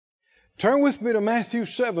Turn with me to Matthew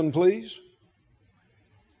 7, please.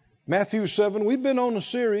 Matthew 7. We've been on a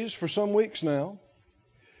series for some weeks now.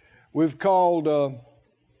 We've called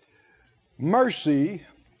Mercy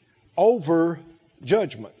Over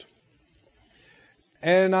Judgment.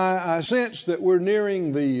 And I sense that we're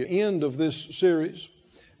nearing the end of this series.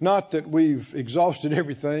 Not that we've exhausted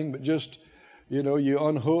everything, but just, you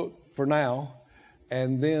unhook for now.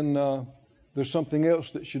 And then there's something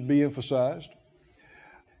else that should be emphasized.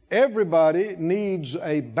 Everybody needs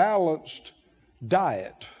a balanced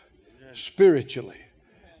diet spiritually.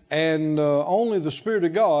 And only the Spirit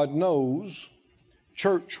of God knows,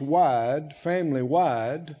 church-wide,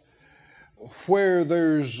 family-wide, where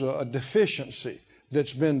there's a deficiency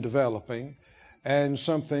that's been developing, and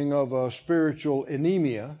something of a spiritual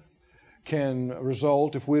anemia can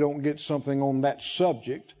result if we don't get something on that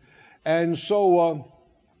subject. And so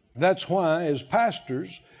that's why, as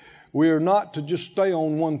pastors, we are not to just stay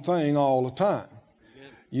on one thing all the time.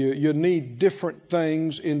 You need different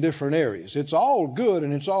things in different areas. It's all good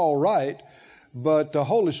and it's all right, but the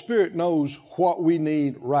Holy Spirit knows what we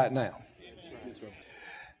need right now.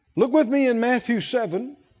 Look with me in Matthew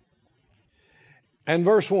 7 and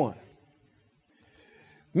verse 1.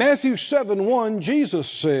 Matthew 7:1, Jesus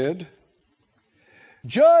said,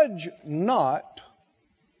 "Judge not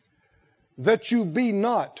that you be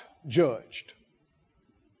not judged."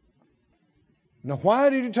 Now, why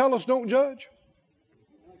did he tell us don't judge?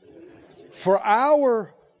 For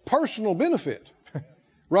our personal benefit,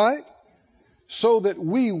 right? So that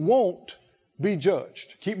we won't be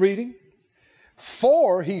judged. Keep reading.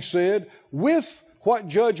 For, he said, with what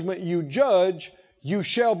judgment you judge, you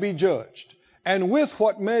shall be judged. And with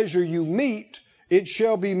what measure you meet, it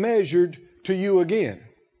shall be measured to you again.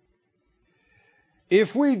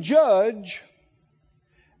 If we judge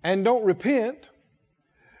and don't repent,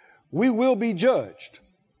 we will be judged.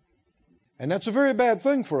 And that's a very bad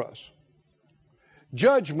thing for us.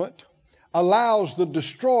 Judgment allows the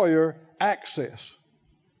destroyer access.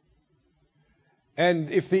 And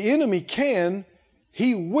if the enemy can,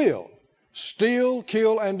 he will steal,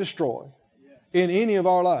 kill, and destroy in any of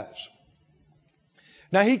our lives.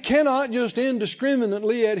 Now, he cannot just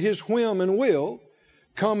indiscriminately at his whim and will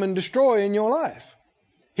come and destroy in your life.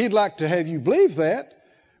 He'd like to have you believe that,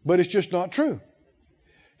 but it's just not true.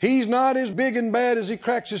 He's not as big and bad as he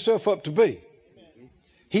cracks himself up to be.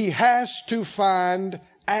 He has to find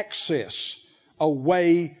access, a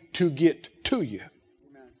way to get to you.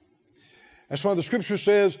 That's why the scripture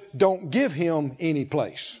says, don't give him any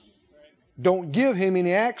place. Don't give him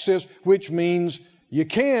any access, which means you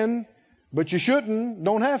can, but you shouldn't,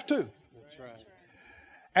 don't have to. That's right.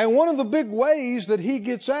 And one of the big ways that he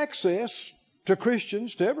gets access to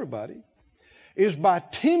Christians, to everybody, is by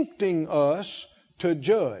tempting us to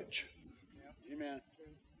judge. Amen.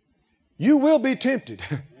 You will be tempted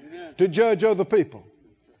to judge other people.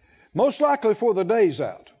 Most likely for the day's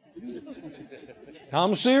out.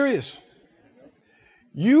 I'm serious.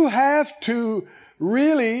 You have to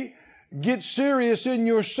really get serious in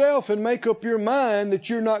yourself and make up your mind that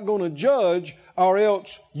you're not going to judge, or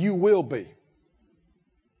else you will be.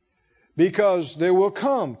 Because there will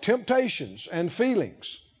come temptations and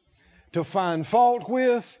feelings to find fault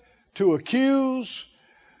with, to accuse,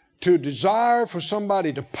 to desire for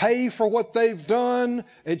somebody to pay for what they've done,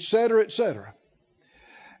 etc., etc.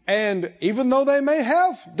 And even though they may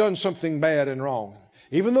have done something bad and wrong,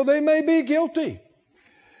 even though they may be guilty,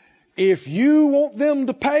 if you want them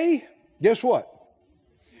to pay, guess what?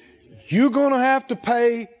 You're going to have to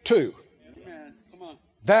pay too. Come on.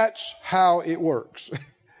 That's how it works.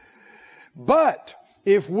 But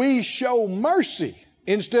if we show mercy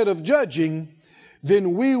instead of judging,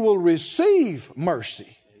 then we will receive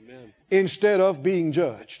mercy. Amen. Instead of being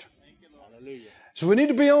judged. Hallelujah. So we need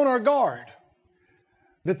to be on our guard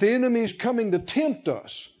that the enemy is coming to tempt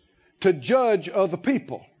us to judge other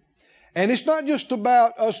people. And it's not just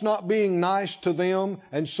about us not being nice to them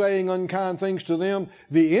and saying unkind things to them.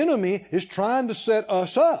 The enemy is trying to set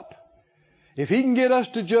us up. If he can get us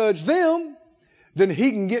to judge them, then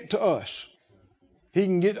he can get to us. He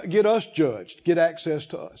can get us judged, get access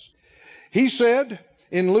to us. He said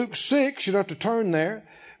in Luke 6, you don't have to turn there,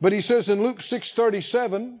 but he says in Luke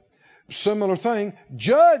 6:37, similar thing,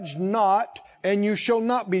 judge not and you shall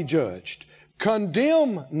not be judged.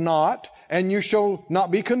 Condemn not and you shall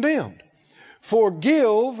not be condemned.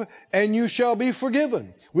 Forgive and you shall be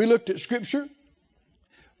forgiven. We looked at scripture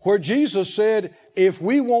where Jesus said, if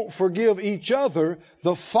we won't forgive each other,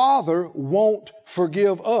 the Father won't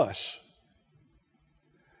forgive us.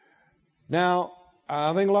 Now,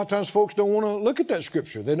 I think a lot of times folks don't want to look at that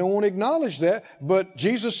scripture. They don't want to acknowledge that. But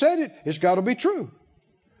Jesus said it. It's got to be true.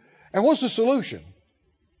 And what's the solution?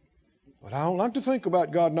 But I don't like to think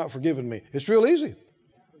about God not forgiving me. It's real easy.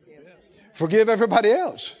 Forgive everybody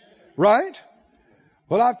else. Right?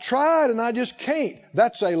 Well, I've tried and I just can't.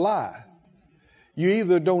 That's a lie. You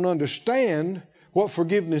either don't understand what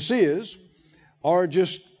forgiveness is or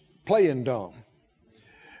just playing dumb.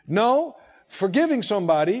 No, forgiving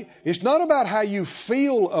somebody is not about how you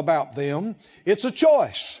feel about them. It's a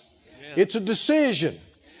choice. It's a decision.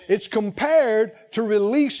 It's compared to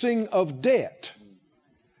releasing of debt.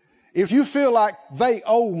 If you feel like they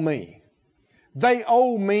owe me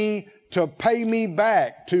to pay me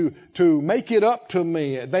back, to make it up to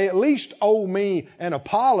me, they at least owe me an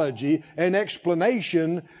apology, an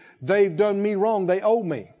explanation. They've done me wrong. They owe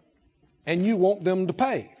me. And you want them to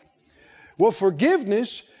pay. Well,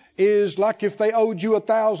 forgiveness is like if they owed you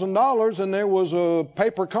 $1,000 and there was a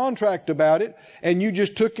paper contract about it and you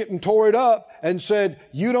just took it and tore it up and said,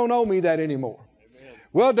 you don't owe me that anymore. Amen.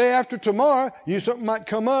 Well, day after tomorrow, something might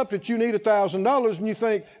come up that you need $1,000 and you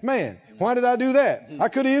think, man, why did I do that? I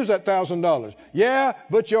could have used that $1,000. Yeah,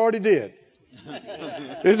 but you already did.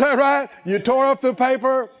 Is that right? You tore up the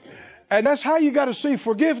paper. And that's how you got to see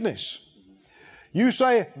forgiveness. You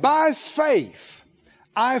say, by faith,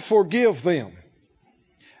 I forgive them.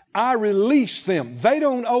 I release them. They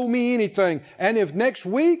don't owe me anything. And if next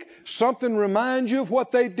week something reminds you of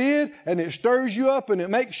what they did and it stirs you up and it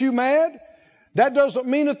makes you mad, that doesn't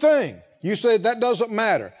mean a thing. You say, that doesn't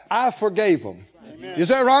matter. I forgave them. Amen. Is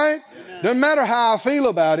that right? Amen. Doesn't matter how I feel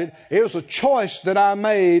about it. It was a choice that I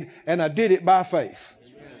made and I did it by faith.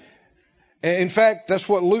 Amen. In fact, that's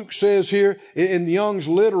what Luke says here in the Young's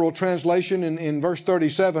literal translation in verse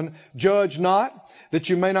 37. Judge not, that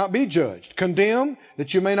you may not be judged. Condemn,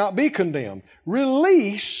 that you may not be condemned.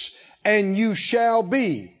 Release, and you shall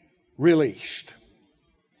be released.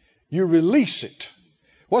 You release it.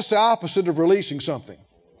 What's the opposite of releasing something?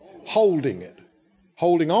 Holding it.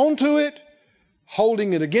 Holding on to it.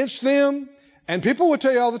 Holding it against them. And people will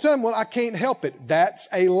tell you all the time, well, I can't help it. That's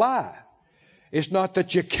a lie. It's not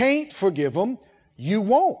that you can't forgive them. You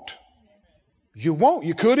won't. You won't.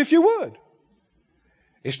 You could if you would.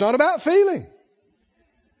 It's not about feeling.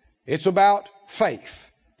 It's about faith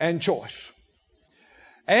and choice.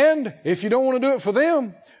 And if you don't want to do it for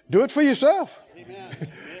them, do it for yourself.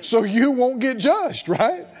 So you won't get judged,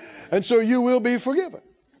 right? And so you will be forgiven.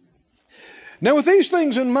 Now, with these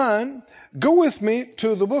things in mind, go with me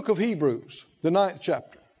to the book of Hebrews, the 9th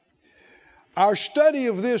chapter. Our study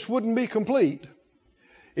of this wouldn't be complete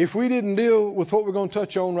if we didn't deal with what we're going to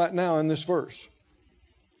touch on right now in this verse.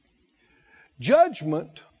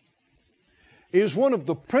 Judgment is one of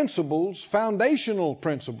the principles, foundational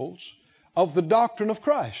principles, of the doctrine of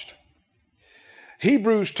Christ.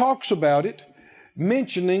 Hebrews talks about it,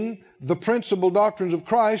 mentioning the principal doctrines of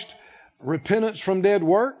Christ: repentance from dead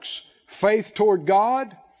works, faith toward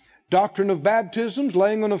God, doctrine of baptisms,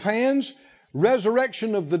 laying on of hands,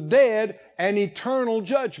 resurrection of the dead, and eternal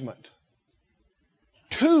judgment.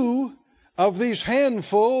 Two of these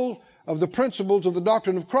handful of the principles of the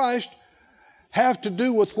doctrine of Christ have to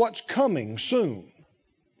do with what's coming soon.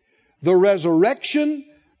 The resurrection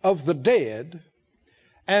of the dead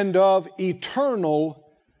and of eternal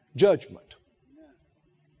judgment.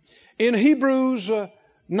 In Hebrews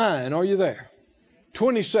 9, are you there?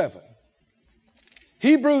 27.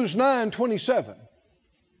 Hebrews 9:27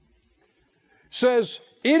 says,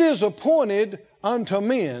 it is appointed unto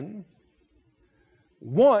men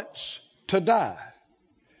once to die.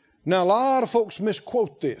 Now, a lot of folks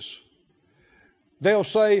misquote this. They'll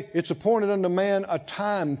say it's appointed unto man a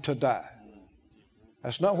time to die.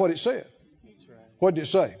 That's not what it said. What did it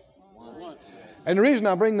say? And the reason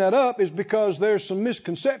I bring that up is because there's some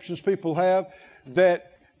misconceptions people have,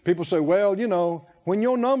 that people say, well, you know, when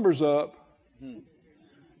your number's up,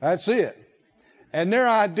 that's it. And their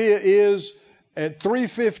idea is at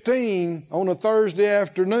 3:15 on a Thursday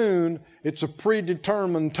afternoon, it's a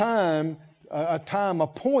predetermined time, a time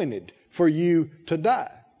appointed for you to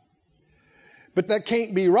die. But that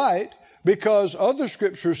can't be right, because other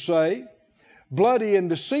scriptures say bloody and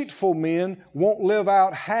deceitful men won't live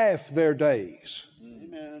out half their days.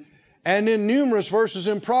 Amen. And in numerous verses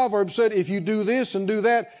in Proverbs said, if you do this and do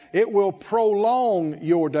that, it will prolong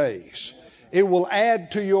your days. It will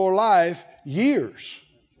add to your life years.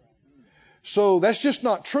 So that's just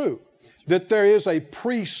not true, that there is a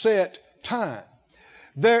preset time.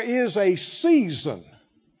 There is a season.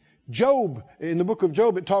 Job, in the book of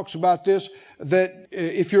Job, it talks about this, that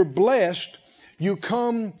if you're blessed, you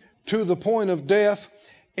come to the point of death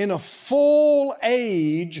in a full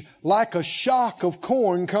age, like a shock of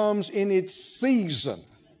corn comes in its season.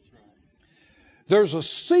 There's a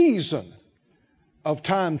season of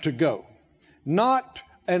time to go, not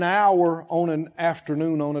an hour on an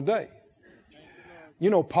afternoon on a day. You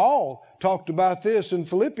know, Paul talked about this in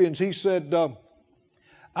Philippians. He said,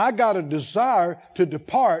 I got a desire to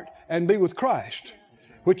depart and be with Christ,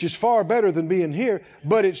 which is far better than being here.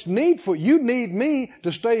 But it's needful. You need me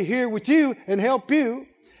to stay here with you and help you.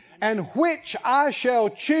 And which I shall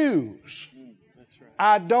choose,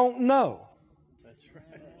 I don't know.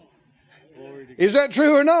 Is that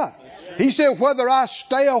true or not? He said, whether I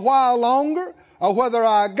stay a while longer or whether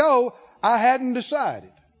I go, I hadn't decided.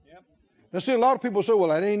 Now, see, a lot of people say, well,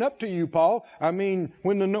 that ain't up to you, Paul. I mean,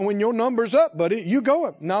 when your number's up, buddy, you go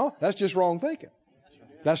up. No, that's just wrong thinking.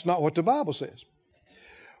 That's not what the Bible says.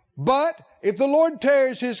 But if the Lord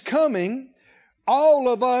tarries His coming, all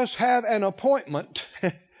of us have an appointment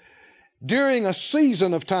during a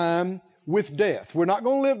season of time with death. We're not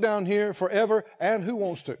going to live down here forever, and who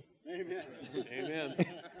wants to? Amen.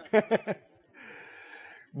 Amen.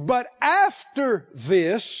 But after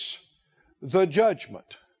this, the judgment.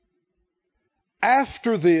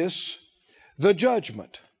 After this, the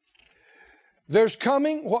judgment. There's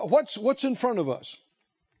coming, what's in front of us?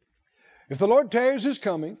 If the Lord tarries His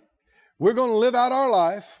coming, we're going to live out our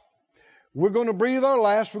life. We're going to breathe our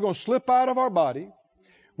last. We're going to slip out of our body.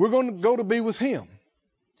 We're going to go to be with Him.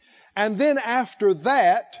 And then after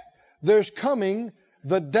that, there's coming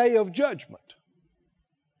the day of judgment.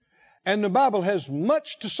 And the Bible has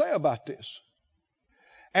much to say about this.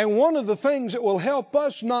 And one of the things that will help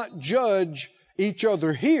us not judge each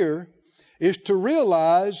other here is to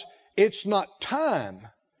realize it's not time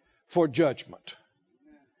for judgment.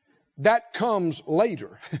 That comes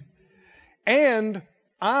later. And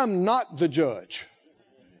I'm not the judge,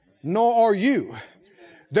 nor are you.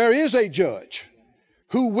 There is a judge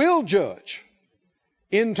who will judge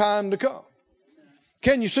in time to come.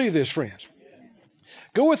 Can you see this, friends?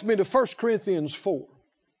 Go with me to 1 Corinthians 4.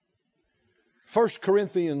 1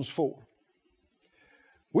 Corinthians 4.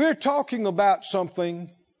 We're talking about something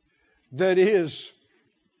that is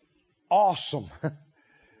awesome.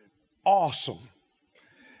 Awesome.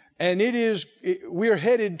 And we're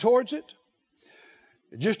headed towards it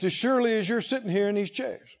just as surely as you're sitting here in these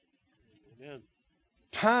chairs. Amen.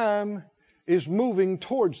 Time is moving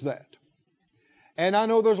towards that. And I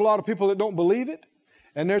know there's a lot of people that don't believe it.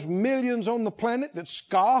 And there's millions on the planet that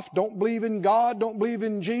scoff, don't believe in God, don't believe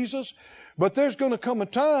in Jesus. But there's going to come a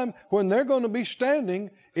time when they're going to be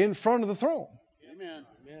standing in front of the throne. Amen.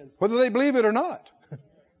 Whether they believe it or not.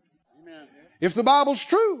 Amen. If the Bible's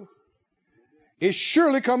true, it's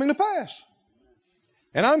surely coming to pass.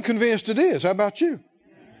 And I'm convinced it is. How about you?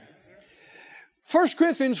 1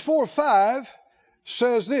 Corinthians 4:5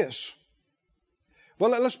 says this. Well,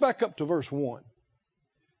 let's back up to verse 1.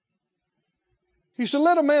 He said,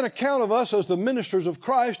 let a man account of us as the ministers of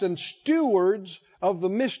Christ and stewards of the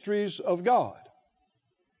mysteries of God.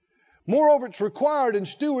 Moreover, it's required in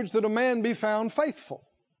stewards that a man be found faithful.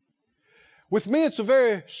 With me, it's a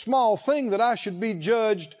very small thing that I should be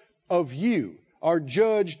judged of you, or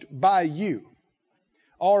judged by you,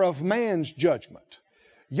 or of man's judgment.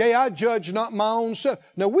 Yea, I judge not my own self.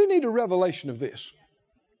 Now, we need a revelation of this.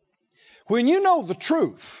 When you know the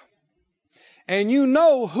truth, and you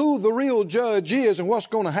know who the real judge is and what's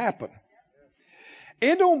going to happen,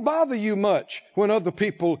 it don't bother you much when other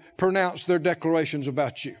people pronounce their declarations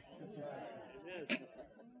about you.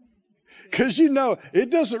 Because you know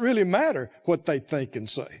it doesn't really matter what they think and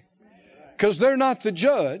say. Because they're not the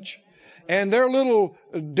judge. And their little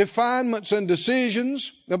definements and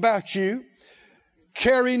decisions about you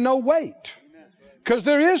carry no weight. Because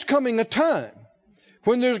there is coming a time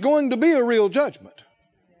when there's going to be a real judgment.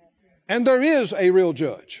 And there is a real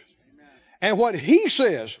judge. And what He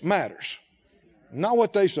says matters, not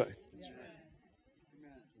what they say.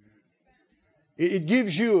 It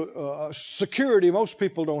gives you a security most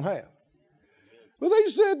people don't have. Well,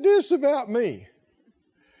 they said this about me.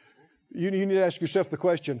 You need to ask yourself the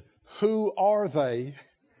question, who are they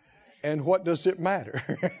and what does it matter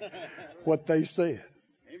what they said?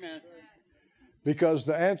 Amen. Because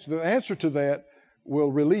the answer to that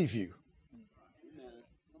will relieve you.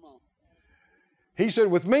 He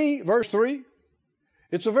said, with me, verse 3,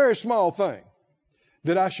 it's a very small thing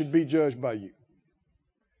that I should be judged by you.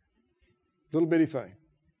 Little bitty thing.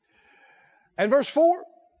 And verse 4,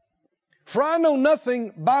 for I know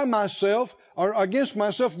nothing by myself or against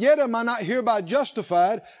myself, yet am I not hereby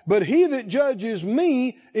justified, but He that judges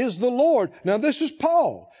me is the Lord. Now this is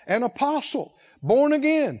Paul, an apostle, born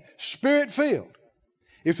again, Spirit-filled.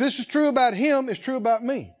 If this is true about him, it's true about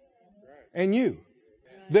me and you.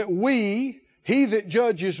 That He that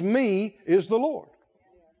judges me is the Lord.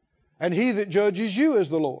 And He that judges you is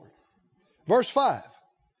the Lord. Verse 5.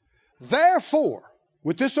 Therefore,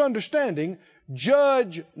 with this understanding,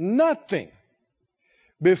 judge nothing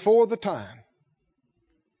before the time.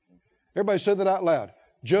 Everybody say that out loud.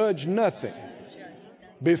 Judge nothing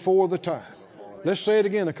before the time. Let's say it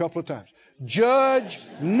again a couple of times. Judge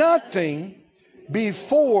nothing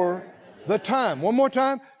before the time. One more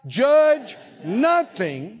time. Judge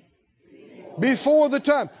nothing before the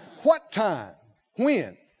time. What time?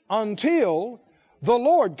 When? Until the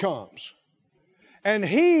Lord comes. And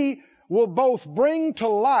He will both bring to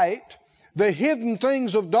light the hidden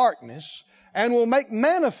things of darkness and will make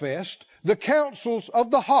manifest the counsels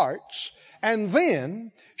of the hearts, and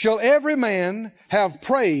then shall every man have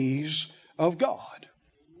praise of God.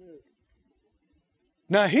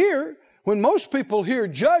 Now here, when most people hear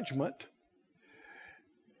judgment,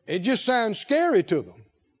 it just sounds scary to them.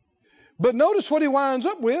 But notice what he winds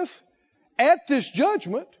up with. At this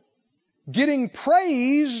judgment, getting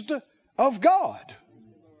praised of God.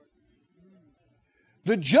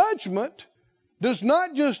 The judgment does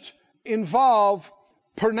not just involve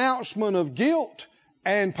pronouncement of guilt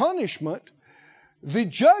and punishment. The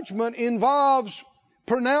judgment involves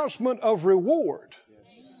pronouncement of reward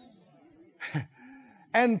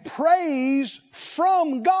and praise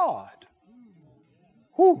from God.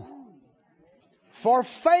 Whew. For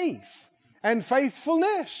faith and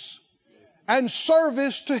faithfulness and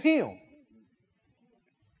service to Him.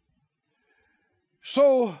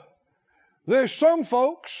 So there's some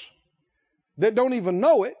folks that don't even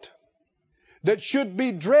know it that should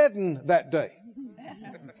be dreading that day.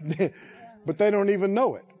 But they don't even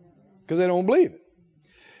know it because they don't believe it.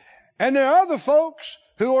 And there are other folks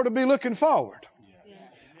who ought to be looking forward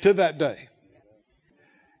to that day.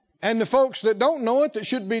 And the folks that don't know it, that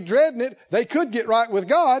should be dreading it, they could get right with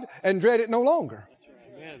God and dread it no longer.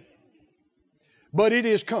 Amen. But it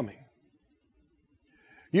is coming.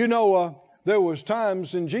 You know, there was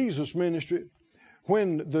times in Jesus' ministry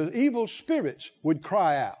when the evil spirits would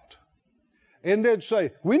cry out. And they'd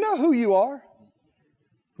say, we know who you are.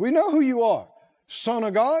 We know who you are. Son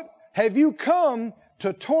of God, have you come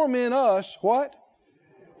to torment us, what?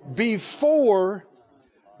 Before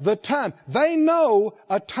the time. They know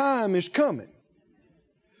a time is coming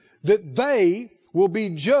that they will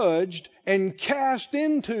be judged and cast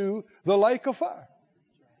into the lake of fire.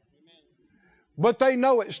 But they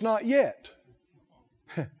know it's not yet.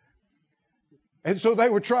 And so they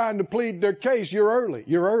were trying to plead their case. You're early.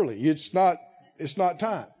 You're early. It's not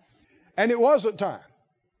time. And it wasn't time.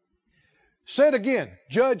 Say it again.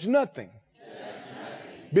 Judge nothing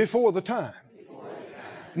before the time.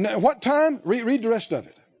 Now, what time? Read the rest of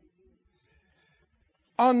it.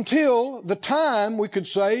 Until the time, we could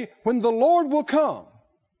say, when the Lord will come.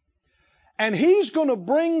 And He's going to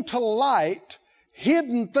bring to light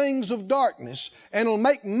hidden things of darkness, and will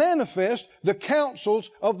make manifest the counsels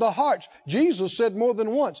of the hearts. Jesus said more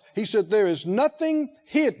than once, He said, there is nothing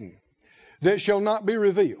hidden that shall not be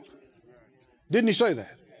revealed. Didn't He say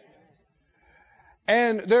that?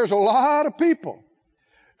 And there's a lot of people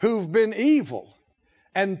who've been evil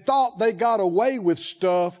and thought they got away with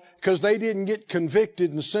stuff because they didn't get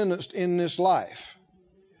convicted and sentenced in this life.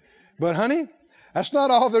 But honey, that's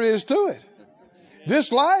not all there is to it.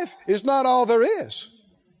 This life is not all there is.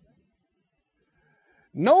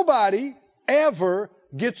 Nobody ever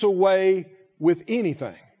gets away with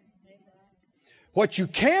anything. What you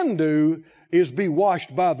can do is be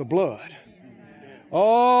washed by the blood.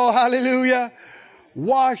 Oh, hallelujah.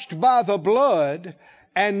 Washed by the blood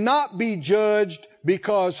and not be judged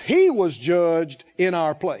because He was judged in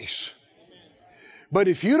our place. But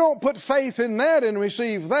if you don't put faith in that and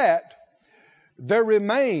receive that, there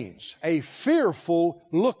remains a fearful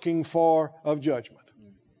looking for of judgment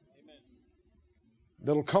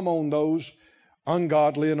that'll come on those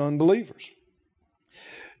ungodly and unbelievers.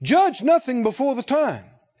 Judge nothing before the time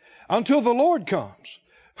until the Lord comes,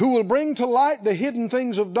 who will bring to light the hidden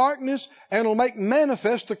things of darkness and will make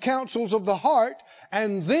manifest the counsels of the heart,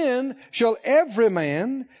 and then shall every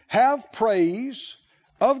man have praise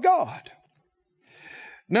of God.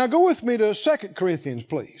 Now go with me to 2 Corinthians,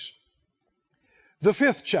 please. The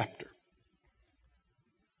 5th chapter.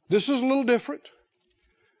 This is a little different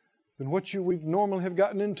than what we normally have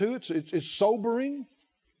gotten into. It's sobering.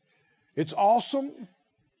 It's awesome.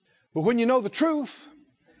 But when you know the truth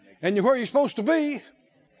and you're where you're supposed to be,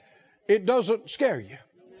 it doesn't scare you.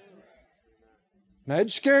 Now,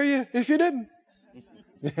 it'd scare you if you didn't.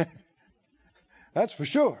 That's for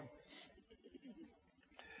sure.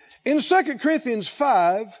 In 2 Corinthians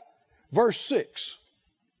 5, verse 6,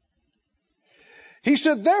 he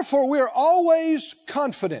said, therefore we are always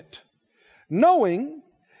confident, knowing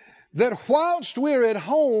that whilst we're at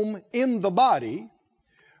home in the body,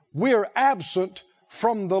 we're absent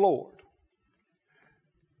from the Lord.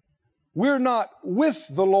 We're not with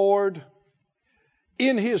the Lord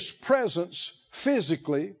in His presence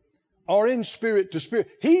physically or in spirit to spirit.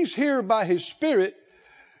 He's here by His Spirit,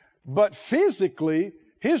 but physically,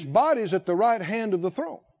 His body's at the right hand of the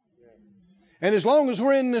throne. And as long as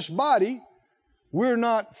we're in this body, we're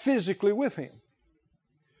not physically with Him.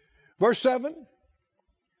 Verse 7,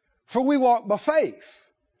 for we walk by faith,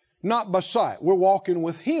 not by sight. We're walking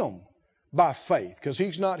with Him by faith because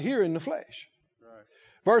He's not here in the flesh. Right.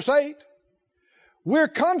 Verse 8, we're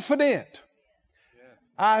confident.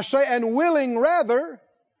 I say, and willing rather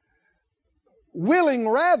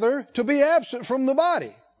to be absent from the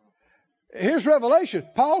body. Here's revelation.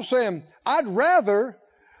 Paul's saying, I'd rather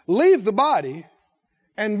leave the body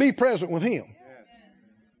and be present with Him.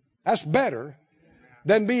 That's better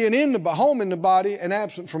than being home in the body and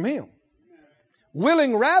absent from Him.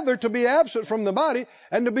 Willing rather to be absent from the body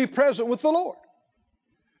and to be present with the Lord.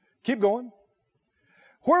 Keep going.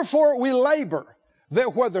 Wherefore we labor,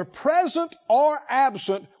 that whether present or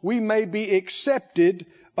absent, we may be accepted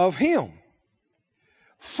of Him.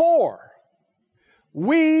 For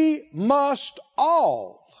we must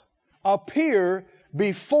all appear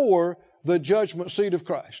before the judgment seat of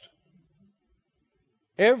Christ.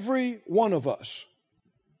 Every one of us.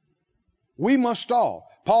 We must all.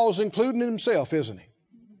 Paul's including himself, isn't he?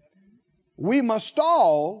 We must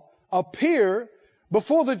all appear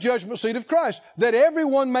before the judgment seat of Christ, that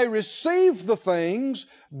everyone may receive the things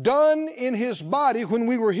done in His body when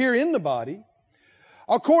we were here in the body,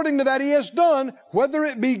 according to that He has done, whether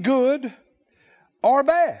it be good or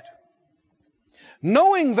bad.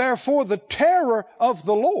 Knowing therefore the terror of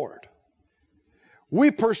the Lord,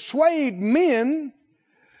 we persuade men,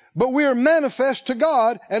 but we are manifest to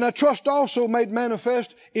God, and I trust also made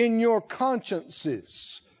manifest in your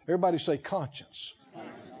consciences. Everybody say conscience.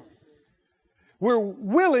 We're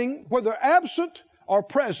willing, whether absent or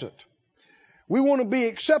present. We want to be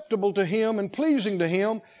acceptable to Him and pleasing to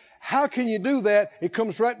Him. How can you do that? It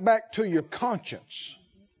comes right back to your conscience.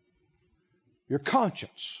 Your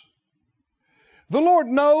conscience. The Lord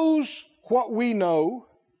knows what we know,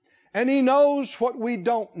 and He knows what we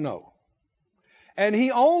don't know. And He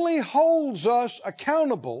only holds us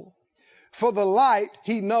accountable for the light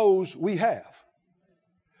He knows we have.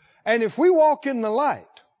 And if we walk in the light,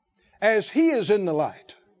 as He is in the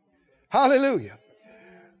light, hallelujah,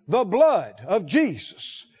 the blood of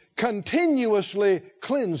Jesus continuously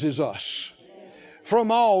cleanses us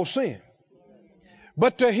from all sin.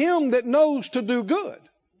 But to him that knows to do good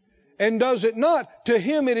and does it not, to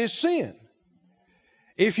him it is sin.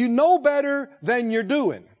 If you know better than you're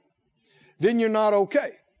doing, then you're not okay.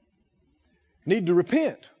 Need to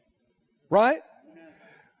repent, right?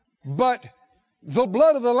 But the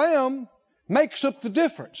blood of the Lamb makes up the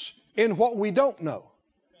difference in what we don't know,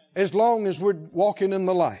 as long as we're walking in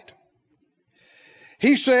the light.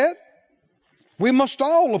 He said, we must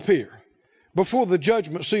all appear before the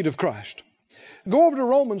judgment seat of Christ. Go over to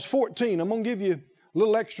Romans 14. I'm going to give you a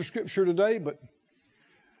little extra scripture today, but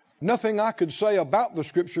nothing I could say about the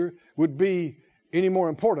scripture would be any more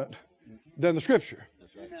important than the scripture.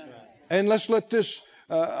 And let's let this,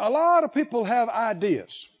 a lot of people have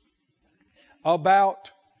ideas about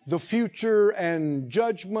the future and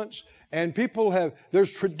judgments, and people have,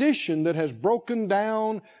 there's tradition that has broken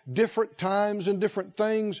down different times and different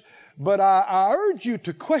things, but I urge you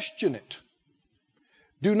to question it.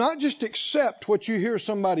 Do not just accept what you hear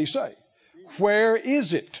somebody say. Where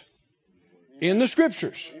is it? In the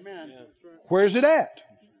scriptures. Where is it at?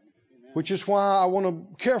 Which is why I want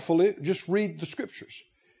to carefully just read the scriptures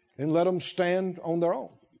and let them stand on their own.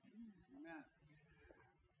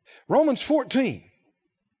 Romans 14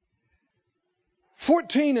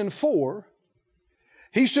 and 4,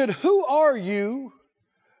 he said, who are you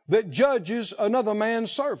that judges another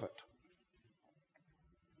man's servant?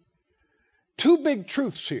 Two big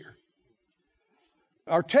truths here.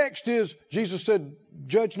 Our text is, Jesus said,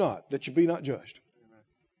 judge not, that you be not judged.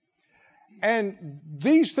 And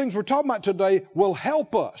these things we're talking about today will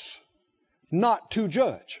help us not to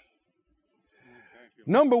judge.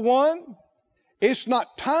 Number one, it's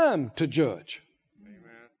not time to judge.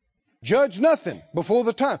 Judge nothing before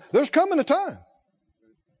the time. There's coming a time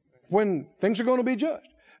when things are going to be judged.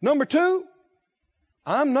 Number two,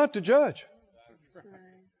 I'm not the judge.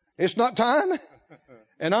 It's not time,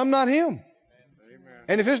 and I'm not him.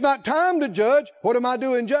 And if it's not time to judge, what am I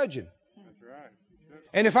doing judging?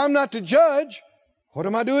 And if I'm not to judge, what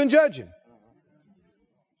am I doing judging?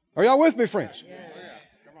 Are y'all with me, friends?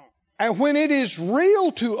 And when it is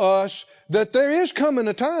real to us that there is coming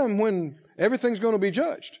a time when everything's going to be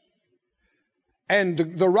judged,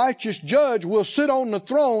 and the righteous judge will sit on the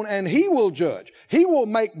throne and he will judge. He will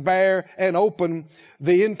make bare and open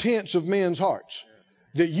the intents of men's hearts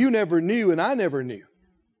that you never knew and I never knew.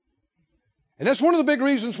 And that's one of the big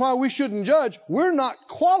reasons why we shouldn't judge. We're not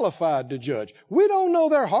qualified to judge. We don't know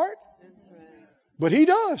their heart, but He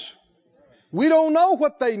does. We don't know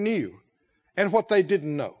what they knew and what they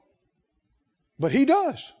didn't know, but He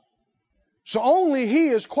does. So only He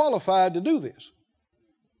is qualified to do this.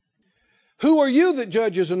 Who are you that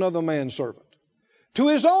judges another man's servant? To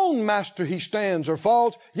his own master he stands or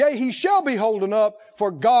falls. Yea, he shall be holden up, for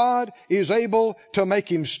God is able to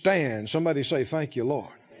make him stand. Somebody say, thank you, Lord.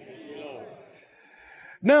 Thank you, Lord.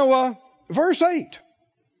 Now, verse 8.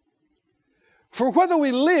 For whether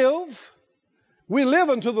we live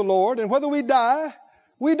unto the Lord, and whether we die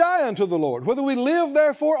unto the Lord. Whether we live,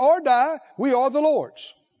 therefore, or die, we are the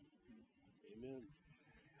Lord's. Amen.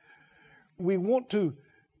 We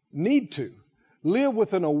need to live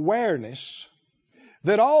with an awareness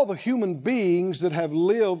that all the human beings that have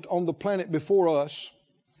lived on the planet before us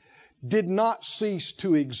did not cease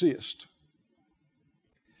to exist.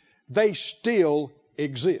 They still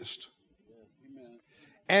exist. Amen.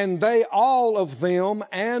 And they, all of them,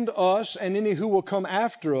 and us, and any who will come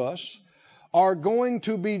after us, are going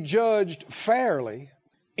to be judged fairly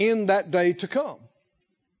in that day to come,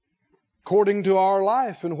 according to our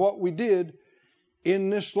life and what we did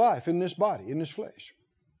in this life, in this body, in this flesh.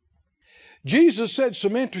 Jesus said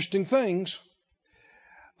some interesting things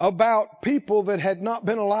about people that had not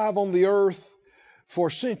been alive on the earth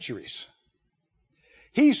for centuries.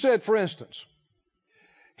 He said, for instance,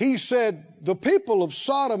 the people of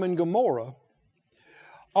Sodom and Gomorrah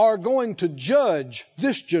are going to judge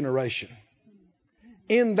this generation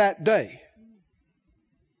in that day.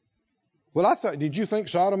 Well, did you think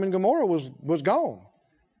Sodom and Gomorrah was gone?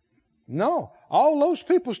 No, all those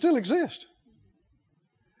people still exist.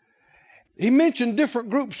 He mentioned different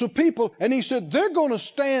groups of people, and he said they're going to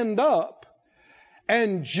stand up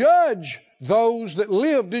and judge those that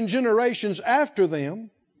lived in generations after them.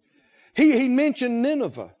 He mentioned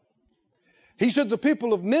Nineveh. He said the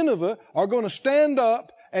people of Nineveh are going to stand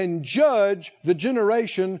up and judge the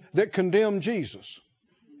generation that condemned Jesus,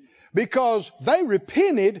 because they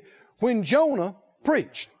repented when Jonah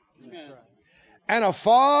preached. Amen. And a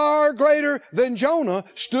far greater than Jonah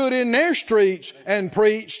stood in their streets and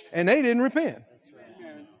preached, and they didn't repent.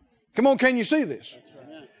 Amen. Come on, can you see this?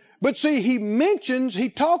 Amen. But see, he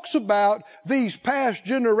talks about these past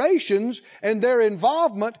generations and their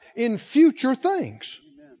involvement in future things.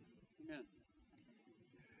 Amen. Amen.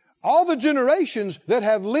 All the generations that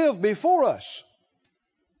have lived before us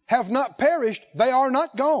have not perished. They are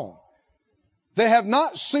not gone. They have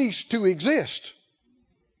not ceased to exist.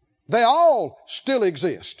 They all still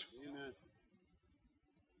exist.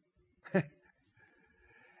 Amen.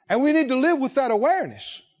 And we need to live with that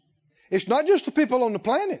awareness. It's not just the people on the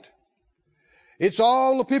planet. It's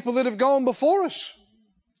all the people that have gone before us.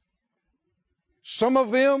 Some of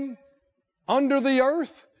them under the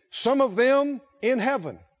earth, some of them in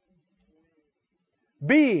heaven.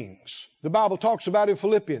 Beings, the Bible talks about in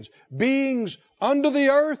Philippians. Beings under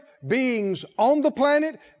the earth, beings on the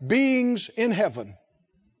planet, beings in heaven.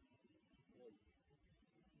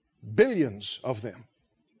 Billions of them.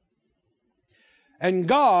 And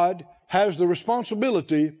God has the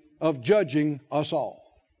responsibility of judging us all.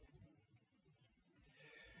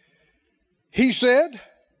 He said,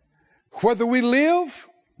 whether we live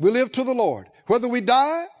to the Lord. Whether we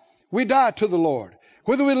die to the Lord.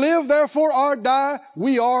 Whether we live, therefore, or die,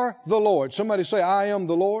 we are the Lord. Somebody say, I am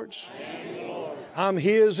the Lord's. I am the Lord. I'm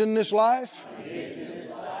His in this life.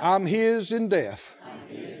 I'm His in death.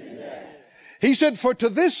 He said, for to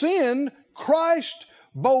this end Christ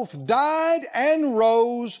both died and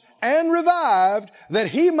rose and revived, that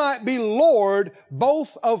He might be Lord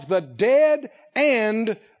both of the dead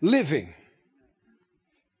and living.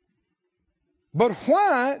 But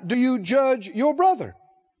why do you judge your brother?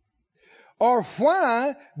 Or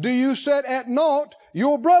why do you set at naught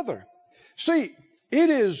your brother? See, it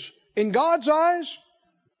is, in God's eyes,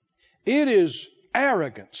 it is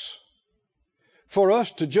arrogance for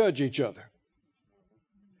us to judge each other,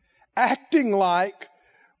 acting like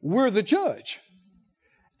we're the judge,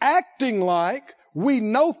 acting like we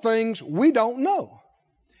know things we don't know,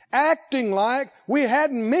 acting like we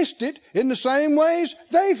hadn't missed it in the same ways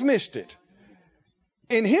they've missed it.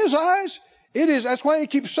 In His eyes, it is. That's why He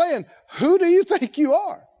keeps saying, who do you think you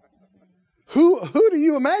are? Who do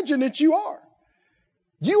you imagine that you are?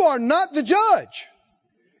 You are not the judge.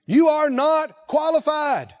 You are not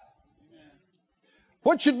qualified.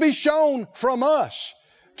 What should be shown from us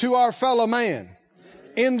to our fellow man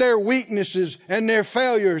in their weaknesses and their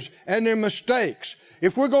failures and their mistakes?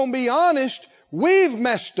 If we're going to be honest, we've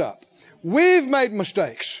messed up. We've made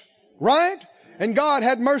mistakes, right? And God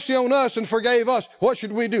had mercy on us and forgave us. What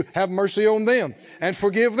should we do? Have mercy on them and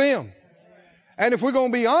forgive them. And if we're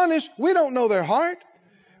going to be honest, we don't know their heart.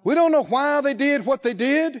 We don't know why they did what they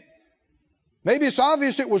did. Maybe it's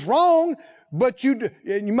obvious it was wrong, but you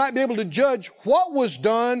might be able to judge what was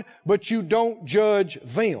done, but you don't judge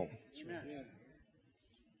them.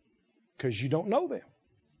 Because you don't know them.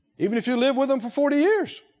 Even if you live with them for 40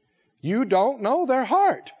 years, you don't know their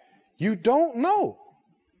heart. You don't know.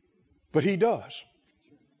 But He does.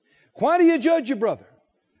 Why do you judge your brother?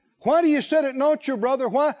 Why do you set at naught your brother?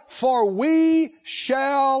 Why? For we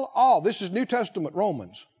shall all. This is New Testament,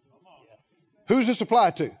 Romans. Who's this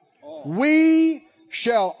apply to? We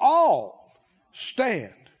shall all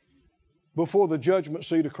stand before the judgment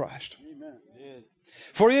seat of Christ. Amen.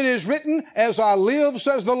 For it is written, as I live,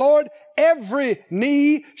 says the Lord, every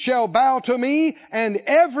knee shall bow to me, and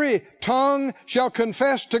every tongue shall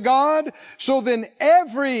confess to God. So then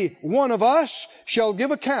every one of us shall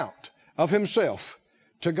give account of himself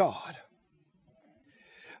to God.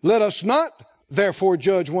 Let us not therefore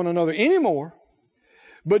judge one another anymore,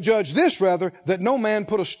 but judge this rather, that no man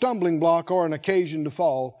put a stumbling block or an occasion to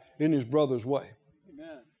fall in his brother's way.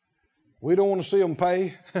 Amen. We don't want to see them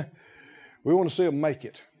pay. We want to see them make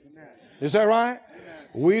it. Amen. Is that right? Amen.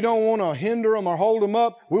 We don't want to hinder them or hold them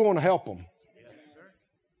up. We want to help them. Yes, sir.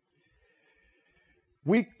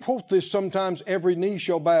 We quote this sometimes, every knee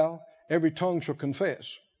shall bow, every tongue shall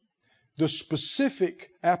confess. The specific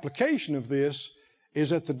application of this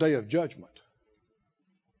is at the day of judgment.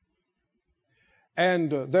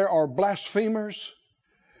 And there are blasphemers,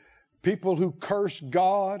 people who curse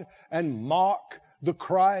God and mock the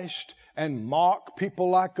Christ and mock people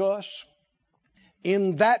like us.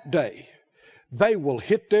 In that day, they will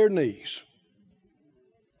hit their knees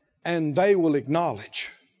and they will acknowledge,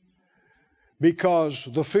 because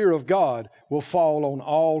the fear of God will fall on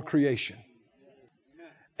all creation.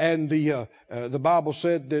 And the Bible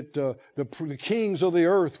said that the kings of the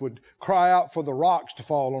earth would cry out for the rocks to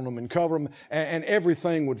fall on them and cover them, and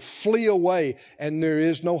everything would flee away, and there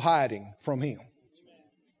is no hiding from Him.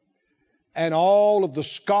 And all of the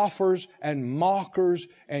scoffers and mockers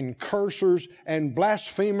and cursers and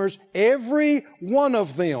blasphemers, every one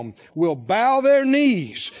of them will bow their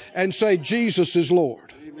knees and say, Jesus is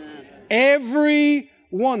Lord. Amen. Every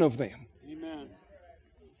one of them. Amen.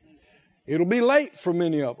 It'll be late for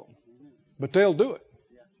many of them, but they'll do it.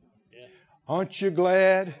 Aren't you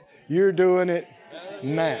glad you're doing it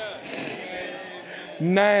now?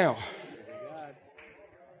 Now.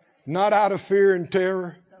 Not out of fear and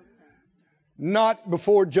terror. Not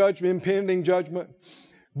before judgment, impending judgment.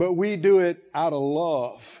 But we do it out of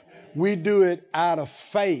love. We do it out of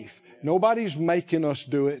faith. Nobody's making us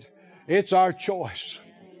do it. It's our choice.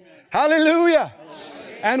 Hallelujah.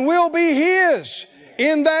 And we'll be His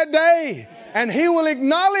in that day, and He will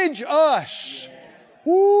acknowledge us.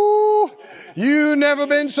 Woo! You've never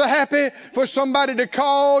been so happy for somebody to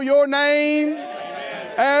call your name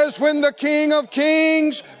as when the King of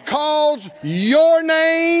Kings calls your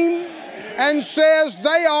name and says,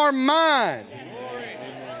 they are mine.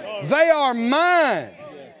 They are mine.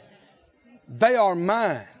 They are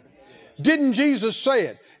mine. Didn't Jesus say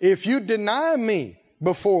it? If you deny me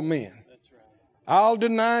before men, I'll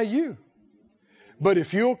deny you. But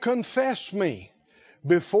if you'll confess me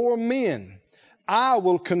before men, I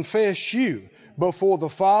will confess you before the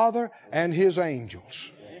Father and His angels.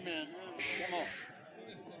 Amen. Come on.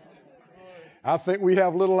 I think we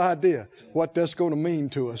have little idea what that's going to mean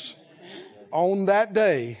to us on that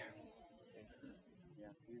day,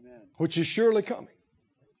 which is surely coming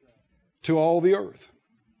to all the earth.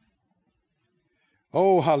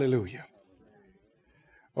 Oh, hallelujah.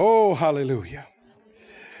 Oh, hallelujah.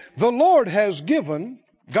 The Lord has given,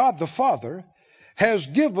 God the Father, has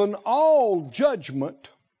given all judgment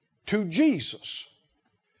to Jesus.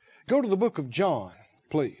 Go to the book of John,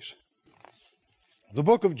 please. The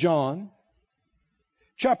book of John,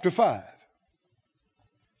 chapter 5.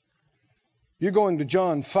 You're going to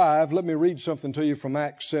John 5. Let me read something to you from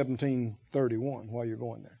Acts 17:31 while you're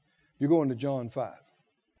going there. You're going to John 5.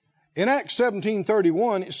 In Acts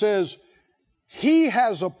 17:31, it says, He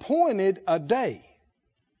has appointed a day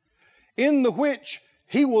in the which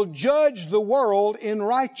He will judge the world in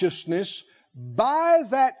righteousness by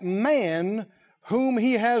that man whom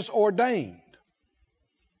He has ordained.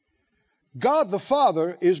 God the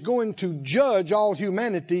Father is going to judge all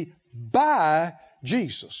humanity by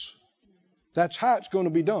Jesus. That's how it's going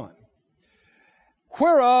to be done.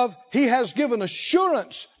 whereof he has given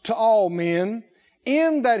assurance to all men,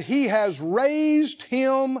 in that he has raised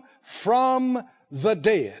him from the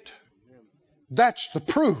dead. That's the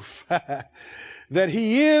proof that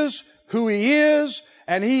he is who he is,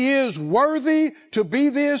 and he is worthy to be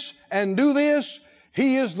this and do this.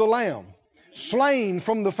 He is the Lamb, slain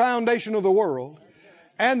from the foundation of the world,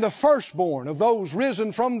 and the firstborn of those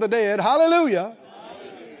risen from the dead. Hallelujah.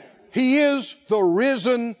 Hallelujah. He is the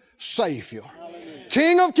risen Savior. Hallelujah.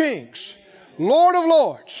 King of kings, Lord of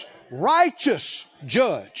lords, righteous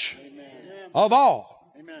judge of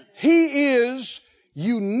all. Amen. He is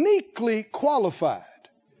uniquely qualified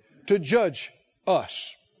to judge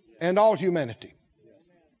us and all humanity.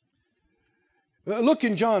 Look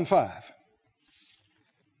in John 5.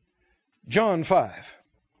 John 5.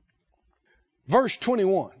 Verse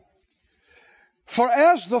 21. For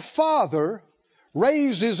as the Father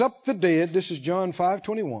raises up the dead, this is John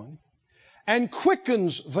 5:21, and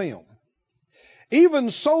quickens them, even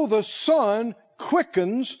so the Son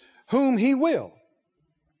quickens whom he will.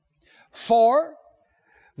 For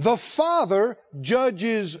the Father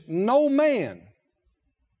judges no man.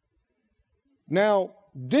 Now,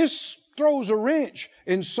 this throws a wrench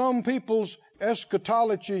in some people's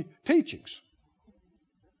eschatology teachings,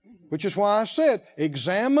 which is why I said,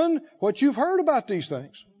 examine what you've heard about these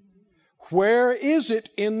things. Where is it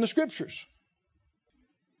in the Scriptures?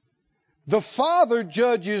 The Father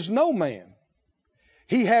judges no man.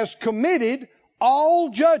 He has committed all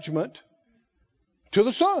judgment to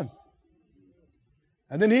the Son.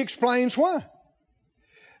 And then he explains why.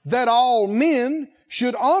 That all men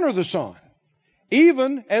should honor the Son,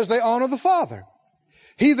 even as they honor the Father.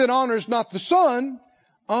 He that honors not the Son,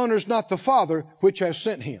 honors not the Father which has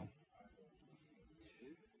sent him.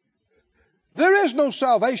 There is no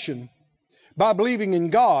salvation by believing in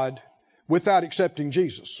God without accepting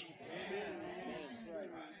Jesus.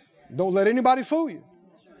 Don't let anybody fool you.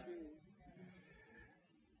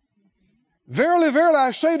 Verily, verily,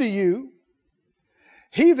 I say to you,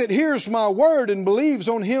 he that hears my word and believes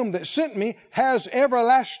on him that sent me has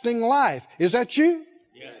everlasting life. Is that you?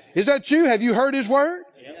 Yes. Is that you? Have you heard his word?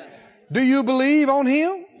 Yes. Do you believe on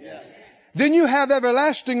him? Yes. Then you have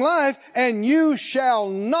everlasting life, and you shall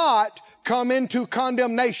not come into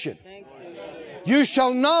condemnation. You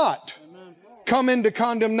shall not come into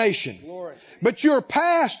condemnation. But you're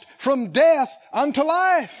passed from death unto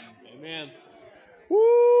life. Amen.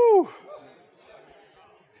 Woo!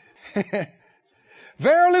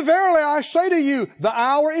 Verily, verily, I say to you, the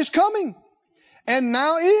hour is coming, and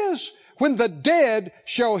now is, when the dead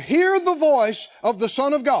shall hear the voice of the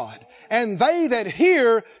Son of God, and they that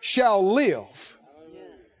hear shall live.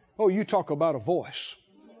 Oh, you talk about a voice.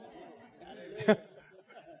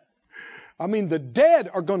 I mean, the dead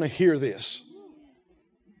are going to hear this.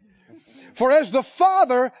 For as the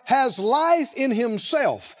Father has life in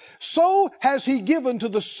himself, so has he given to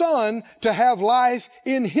the Son to have life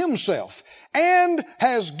in himself, and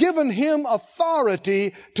has given him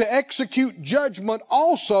authority to execute judgment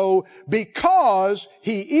also, because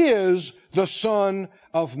he is the Son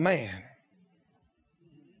of Man.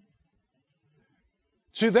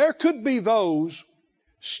 See, there could be those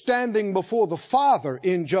standing before the Father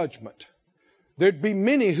in judgment. There'd be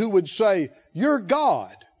many who would say, you're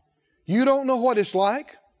God. You don't know what it's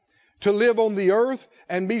like to live on the earth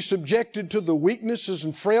and be subjected to the weaknesses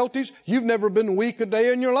and frailties. You've never been weak a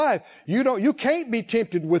day in your life. You can't be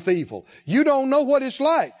tempted with evil. You don't know what it's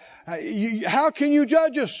like. How can you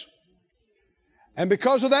judge us? And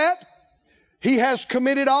because of that, he has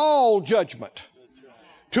committed all judgment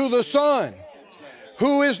to the Son,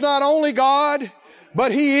 who is not only God,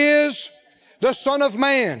 but he is the Son of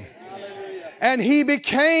Man. And he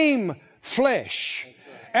became flesh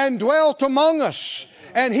and dwelt among us.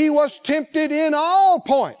 And he was tempted in all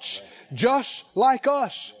points, just like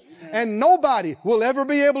us. And nobody will ever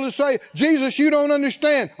be able to say, Jesus, you don't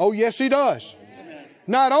understand. Oh, yes, he does.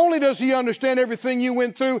 Not only does he understand everything you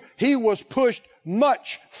went through, he was pushed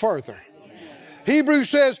much further. Hebrews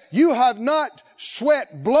says, you have not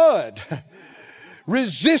sweat blood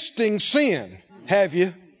resisting sin, have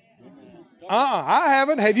you? I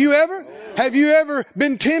haven't. Have you ever? Have you ever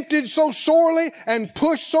been tempted so sorely and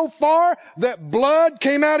pushed so far that blood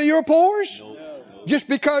came out of your pores? No. Just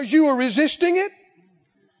because you were resisting it?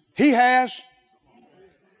 He has.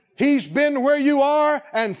 He's been where you are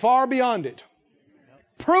and far beyond it.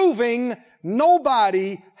 Proving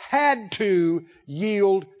nobody had to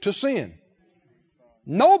yield to sin.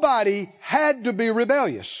 Nobody had to be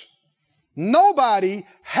rebellious. Nobody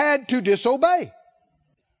had to disobey.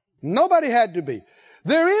 Nobody had to be.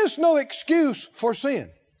 There is no excuse for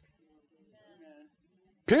sin.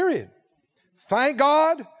 Period. Thank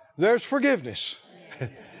God there's forgiveness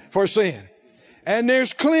for sin. And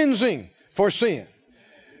there's cleansing for sin.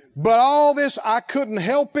 But all this, I couldn't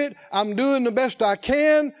help it. I'm doing the best I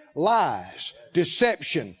can. Lies,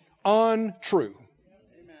 deception, untrue.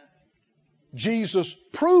 Jesus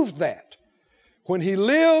proved that when He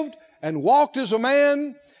lived and walked as a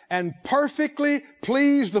man and perfectly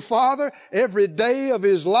pleased the Father every day of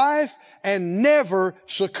His life and never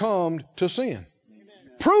succumbed to sin.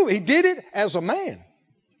 Prove He did it as a man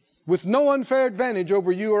with no unfair advantage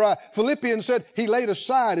over you or I. Philippians said He laid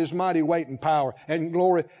aside His mighty weight and power and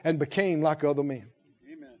glory and became like other men.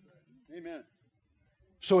 Amen. Amen.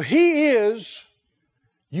 So He is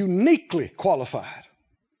uniquely qualified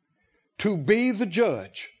to be the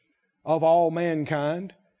judge of all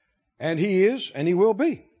mankind. And He is, and He will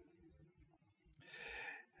be.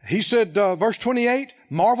 He said, verse 28,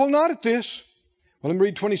 marvel not at this. Well, let me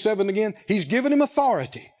read 27 again. He's given him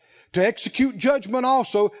authority to execute judgment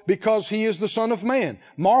also, because He is the Son of Man.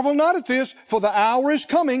 Marvel not at this, for the hour is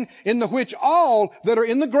coming in the which all that are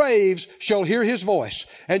in the graves shall hear His voice,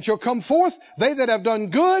 and shall come forth, they that have done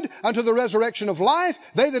good unto the resurrection of life,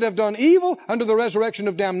 they that have done evil unto the resurrection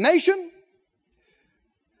of damnation.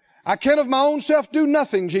 I can of my own self do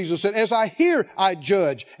nothing, Jesus said. As I hear, I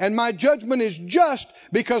judge. And my judgment is just,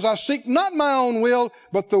 because I seek not my own will,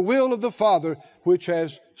 but the will of the Father which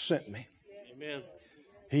has sent me. Amen.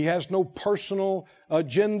 He has no personal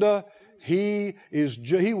agenda. He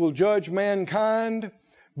will judge mankind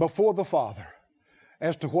before the Father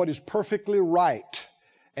as to what is perfectly right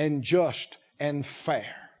and just and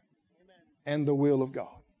fair and the will of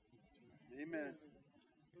God. Amen.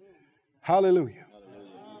 Hallelujah.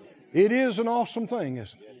 It is an awesome thing,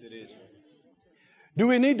 isn't it? Yes, it is. Do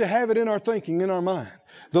we need to have it in our thinking, in our mind?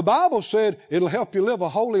 The Bible said it'll help you live a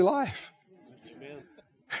holy life. Amen.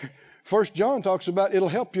 1 John talks about it'll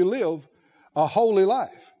help you live a holy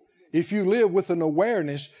life. If you live with an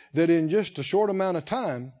awareness that in just a short amount of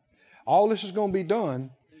time, all this is going to be done,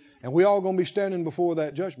 and we all going to be standing before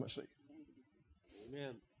that judgment seat.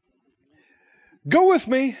 Amen. Go with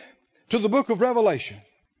me to the book of Revelation.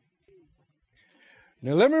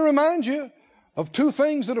 Now let me remind you of two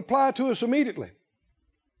things that apply to us immediately.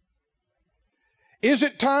 Is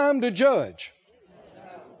it time to judge?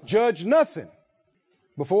 Judge nothing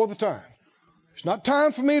before the time. It's not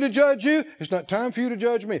time for me to judge you. It's not time for you to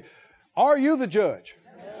judge me. Are you the judge?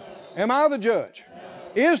 No. Am I the judge?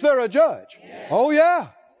 No. Is there a judge? Yes. Oh yeah.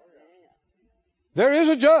 There is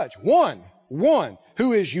a judge. One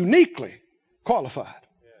who is uniquely qualified.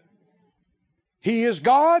 He is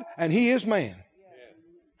God and He is man.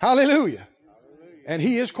 Hallelujah. And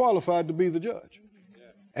He is qualified to be the judge.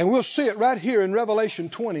 And we'll see it right here in Revelation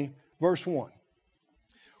 20, verse 1.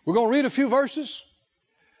 We're going to read a few verses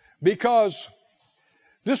because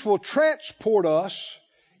this will transport us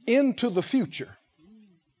into the future.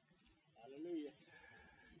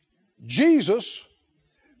 Jesus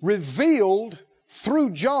revealed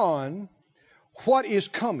through John what is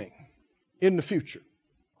coming in the future.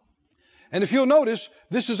 And if you'll notice,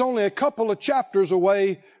 this is only a couple of chapters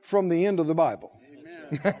away from the end of the Bible.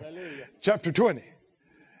 Chapter 20.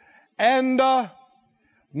 And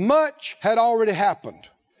much had already happened.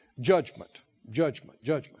 Judgment.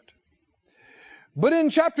 But in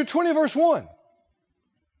chapter 20, verse 1,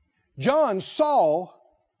 John saw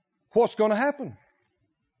what's going to happen.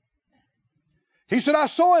 He said, I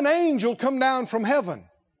saw an angel come down from heaven,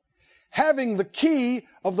 having the key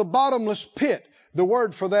of the bottomless pit. The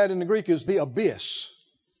word for that in the Greek is the abyss.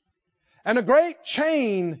 And a great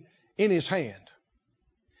chain in his hand.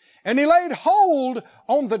 And he laid hold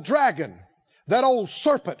on the dragon, that old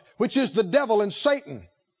serpent, which is the devil and Satan.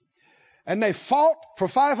 And they fought for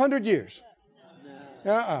 500 years.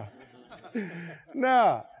 No,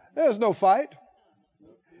 there's no fight.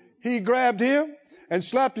 He grabbed him and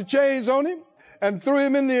slapped the chains on him and threw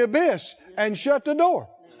him in the abyss and shut the door.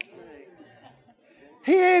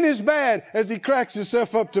 He ain't as bad as he cracks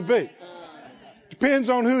himself up to be. Depends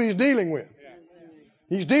on who he's dealing with.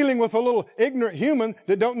 He's dealing with a little ignorant human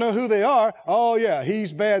that don't know who they are. Oh yeah,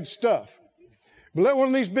 he's bad stuff. But let one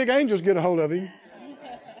of these big angels get a hold of him.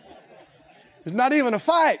 It's not even a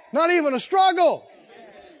fight. Not even a struggle.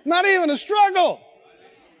 Not even a struggle.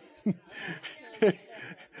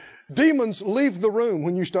 Demons leave the room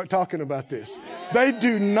when you start talking about this. They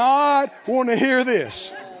do not want to hear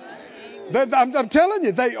this. I'm telling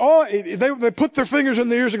you, they put their fingers in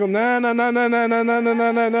their ears and go, nah.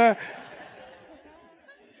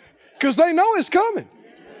 Because they know it's coming.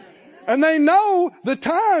 And they know the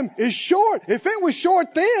time is short. If it was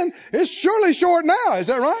short then, it's surely short now. Is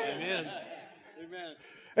that right? Amen. Amen.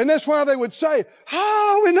 And that's why they would say,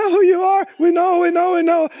 "Oh, we know who you are. We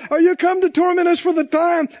know. Are you come to torment us for the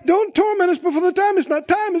time? Don't torment us before the time. It's not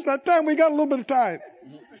time. We got a little bit of time."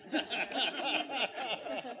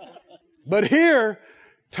 But here,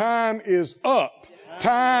 time is up.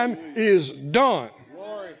 Time is done.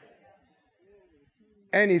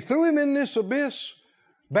 And he threw him in this abyss,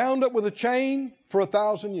 bound up with a chain for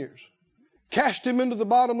 1,000 years. Cast him into the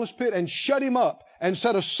bottomless pit and shut him up and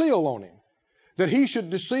set a seal on him, that he should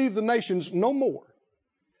deceive the nations no more,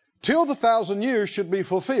 till the 1,000 years should be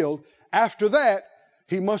fulfilled. After that,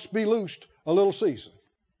 he must be loosed a little season.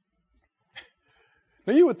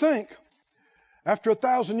 Now you would think, after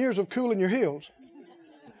 1,000 years of cooling your heels,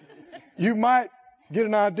 you might get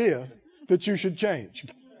an idea that you should change.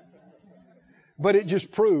 But it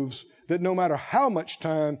just proves that no matter how much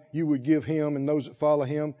time you would give him and those that follow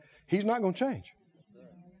him, he's not going to change.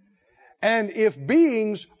 And if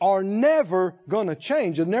beings are never going to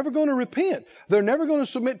change, they're never going to repent, they're never going to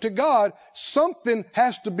submit to God, something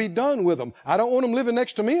has to be done with them. I don't want them living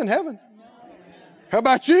next to me in heaven. How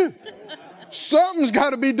about you? Something's got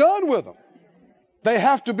to be done with them. They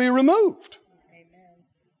have to be removed.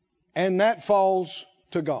 And that falls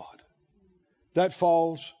to God. That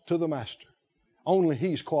falls to the Master. Only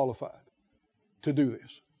He's qualified to do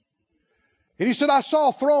this. And he said, "I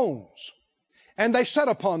saw thrones, and they sat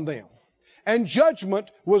upon them, and judgment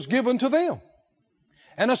was given to them.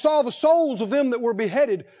 And I saw the souls of them that were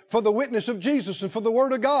beheaded for the witness of Jesus and for the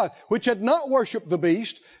word of God, which had not worshipped the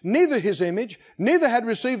beast, neither his image, neither had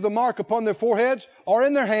received the mark upon their foreheads or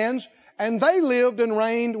in their hands, and they lived and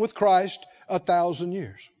reigned with Christ 1,000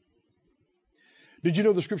 years." Did you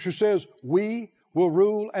know the scripture says we will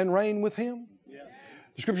rule and reign with him?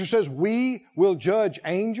 The scripture says we will judge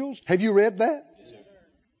angels. Have you read that?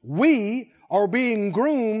 We are being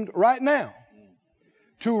groomed right now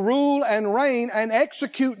to rule and reign and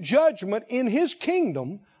execute judgment in his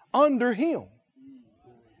kingdom under him.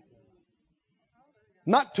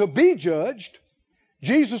 Not to be judged.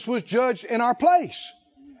 Jesus was judged in our place.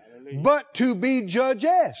 But to be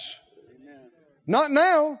judges. Not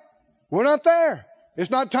now. We're not there.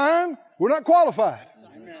 It's not time. We're not qualified.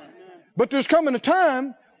 But there's coming a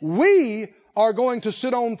time we are going to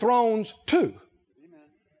sit on thrones too.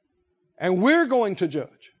 And we're going to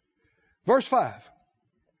judge. Verse 5.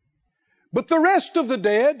 "But the rest of the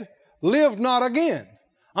dead lived not again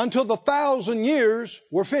until the 1,000 years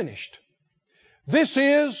were finished. This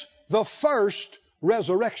is the first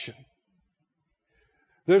resurrection."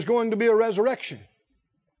 There's going to be a resurrection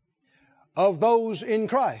of those in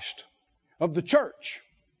Christ, of the church.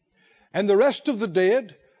 And the rest of the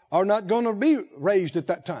dead are not going to be raised at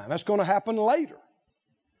that time. That's going to happen later.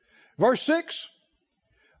 Verse 6.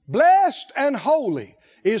 "Blessed and holy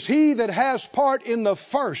is he that has part in the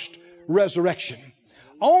first resurrection.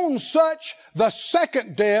 On such the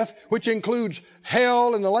second death, which includes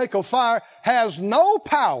hell and the lake of fire, has no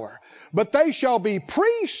power, but they shall be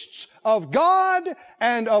priests of God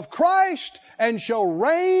and of Christ, and shall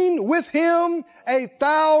reign with him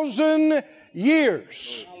 1,000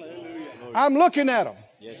 years." I'm looking at them.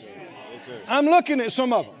 I'm looking at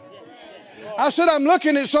some of them. I said I'm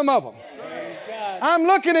looking at some of them. I'm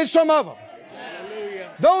looking at some of them.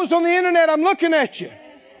 Those on the internet, I'm looking at you.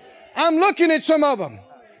 I'm looking at some of them.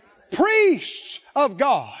 Priests of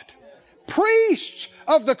God. Priests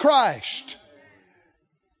of the Christ.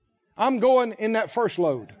 I'm going in that first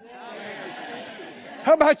load.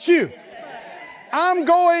 How about you? I'm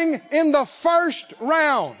going in the first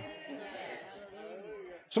round.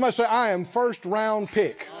 Somebody say, "I am first round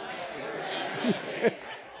pick."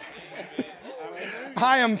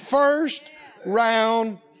 I am first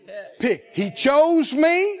round pick. He chose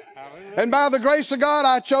me, and by the grace of God,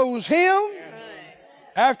 I chose him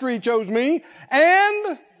after he chose me,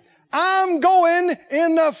 and I'm going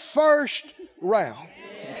in the first round.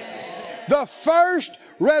 The first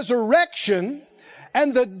resurrection,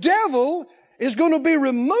 and the devil is going to be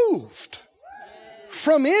removed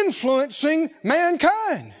from influencing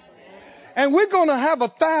mankind. And we're going to have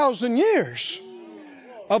 1,000 years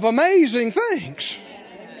of amazing things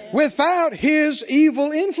without his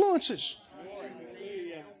evil influences.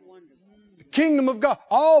 The kingdom of God,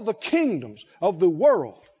 all the kingdoms of the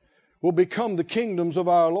world will become the kingdoms of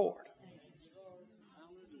our Lord.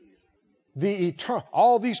 The eternal,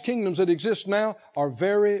 all these kingdoms that exist now are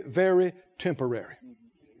very, very temporary.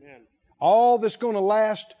 All that's going to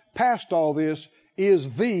last past all this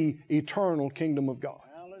is the eternal kingdom of God,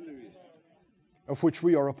 of which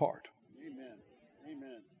we are a part.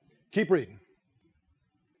 Amen. Keep reading.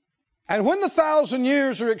 "And when the 1,000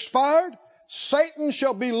 years are expired, Satan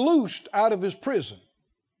shall be loosed out of his prison,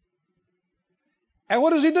 And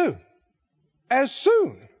what does he do? As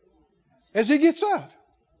soon as he gets out,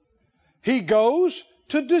 he goes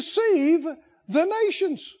to deceive the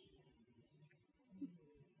nations.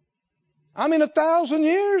 I mean, 1,000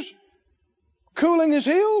 years cooling his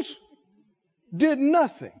heels did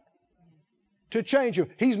nothing to change him.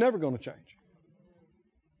 He's never going to change.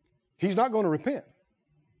 He's not going to repent.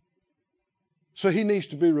 So he needs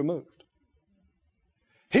to be removed.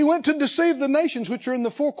 He went to deceive the nations which are in the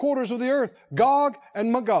four quarters of the earth, Gog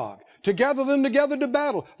and Magog, to gather them together to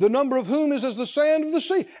battle, the number of whom is as the sand of the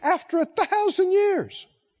sea. After 1,000 years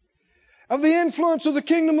of the influence of the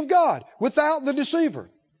kingdom of God, without the deceiver,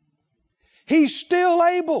 he's still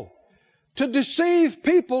able to deceive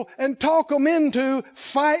people and talk them into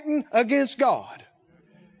fighting against God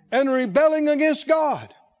and rebelling against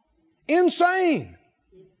God. Insane.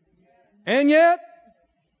 And yet,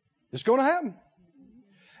 it's going to happen.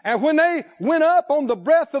 And when they went up on the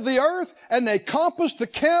breadth of the earth and they compassed the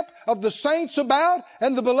camp of the saints about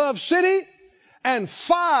and the beloved city, and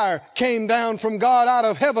fire came down from God out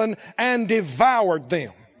of heaven and devoured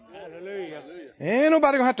them. Hallelujah. Ain't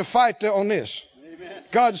nobody going to have to fight on this. Amen.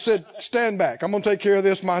 God said, stand back. I'm going to take care of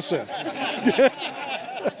this myself.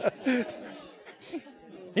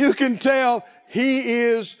 You can tell he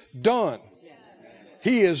is done.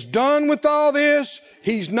 He is done with all this.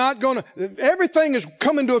 He's not going to, everything is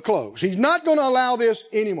coming to a close. He's not going to allow this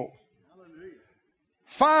anymore.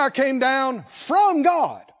 Fire came down from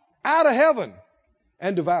God out of heaven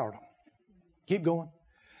and devoured them. Keep going.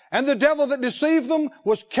 And the devil that deceived them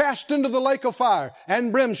was cast into the lake of fire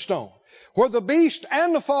and brimstone, where the beast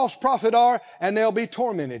and the false prophet are, and they'll be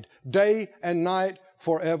tormented day and night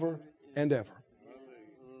forever and ever.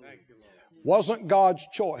 Wasn't God's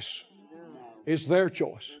choice. It's their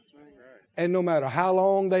choice. And no matter how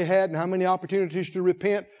long they had and how many opportunities to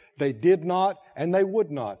repent, they did not and they would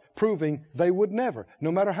not, proving they would never,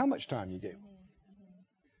 no matter how much time you gave them.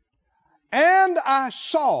 And I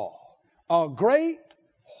saw a great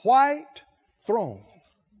white throne,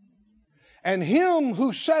 and him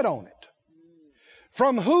who sat on it,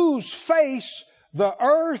 from whose face the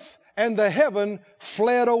earth and the heaven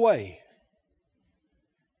fled away,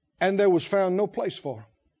 and there was found no place for him.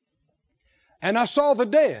 And I saw the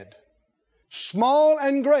dead, small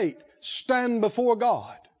and great, stand before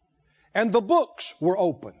God. And the books were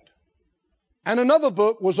opened. And another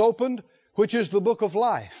book was opened, which is the book of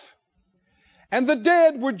life. And the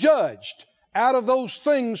dead were judged out of those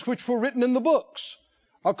things which were written in the books,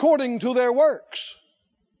 according to their works.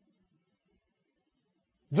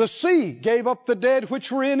 The sea gave up the dead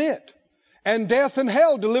which were in it, and death and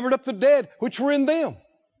hell delivered up the dead which were in them.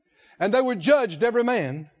 And they were judged every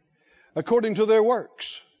man according to their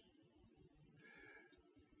works.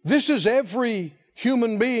 This is every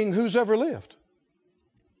human being who's ever lived,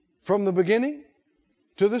 from the beginning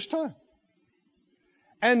to this time.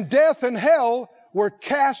 And death and hell were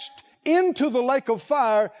cast into the lake of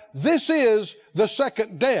fire. This is the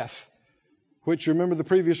second death, which, remember the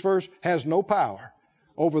previous verse, has no power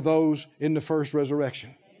over those in the first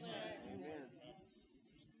resurrection.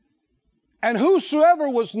 And whosoever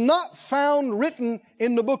was not found written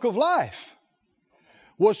in the book of life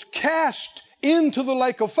was cast into the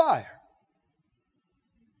lake of fire.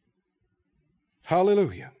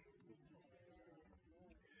 Hallelujah.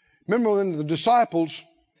 Remember when the disciples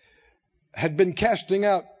had been casting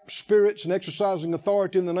out spirits and exercising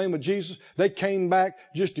authority in the name of Jesus, they came back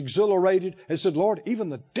just exhilarated and said, Lord, even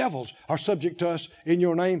the devils are subject to us in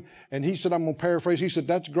your name. And he said, I'm going to paraphrase, he said,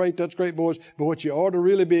 that's great, boys. But what you ought to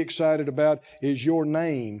really be excited about is your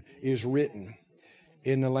name is written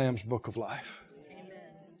in the Lamb's book of life. Amen.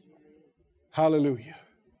 Hallelujah.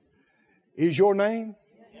 Is your name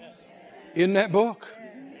in that book?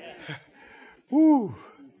 Woo.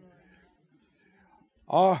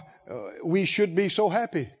 We should be so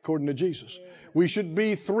happy, according to Jesus. We should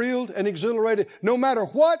be thrilled and exhilarated no matter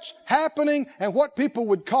what's happening and what people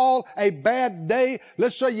would call a bad day.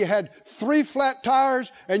 Let's say you had 3 flat tires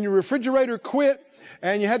and your refrigerator quit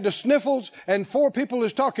and you had the sniffles and 4 people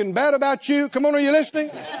is talking bad about you. Come on, are you listening?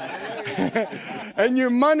 And your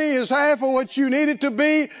money is half of what you need it to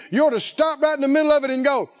be. You ought to stop right in the middle of it and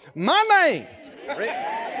go, my name.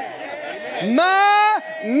 My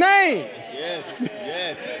name.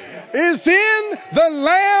 Yes. Is in the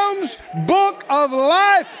Lamb's book of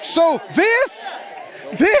life. So this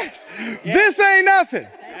ain't nothing.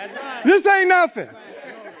 This ain't nothing.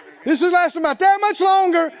 This is lasting about that much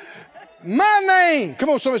longer. My name.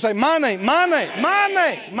 Come on, somebody say my name. My name. My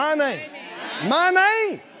name. My name. My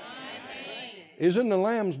name is in the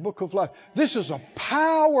Lamb's book of life. This is a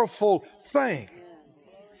powerful thing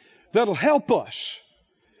that'll help us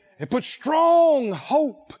It puts strong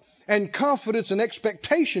hope and confidence and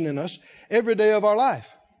expectation in us every day of our life.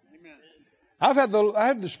 I had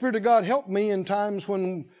the Spirit of God help me in times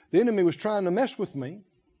when the enemy was trying to mess with me.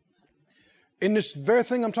 In this very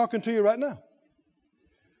thing I'm talking to you right now.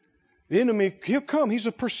 The enemy, he'll come. He's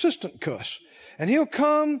a persistent cuss. And he'll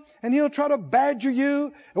come and he'll try to badger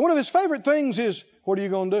you. And one of his favorite things is, what are you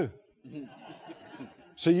going to do?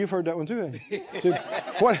 See, you've heard that one too, haven't you? See,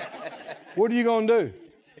 what are you going to do?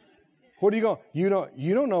 What are you going?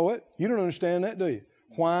 You don't know it. You don't understand that, do you?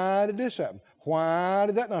 Why did this happen? Why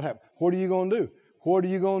did that not happen? What are you going to do? What are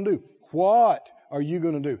you going to do? What are you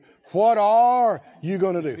going to do? What are you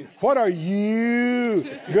going to do? What are you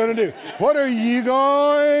going to do? What are you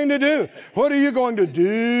going to do? What are you going to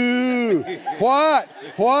do?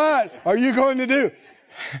 What are you going to do?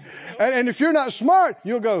 And if you're not smart,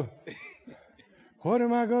 you'll go, what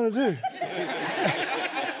am I going to do?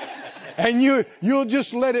 And you'll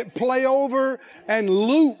just let it play over and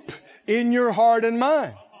loop in your heart and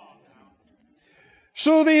mind.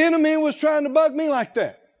 So the enemy was trying to bug me like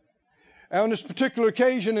that. On this particular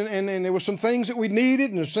occasion, and there were some things that we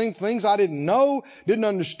needed, and there's some things I didn't know, didn't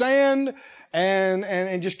understand,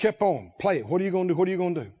 and just kept on. Play it. What are you going to do? What are you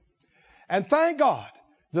going to do? And thank God,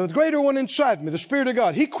 the greater one inside me, the Spirit of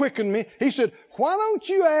God, He quickened me. He said, why don't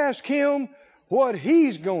you ask Him what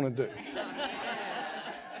He's going to do?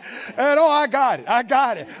 And I got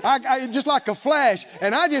it. I just like a flash,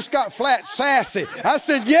 and I just got flat sassy. I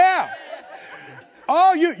said, yeah.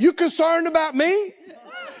 Oh, you concerned about me?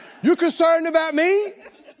 You concerned about me?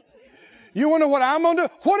 You wonder what I'm going to do?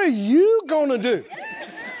 What are you going to do?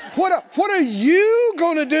 What are you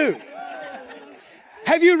going to do?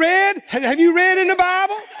 Have you read in the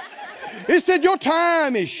Bible? It said your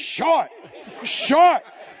time is short.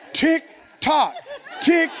 Tick tock.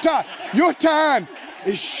 Your time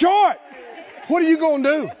is short. What are you going to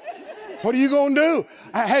do? What are you going to do?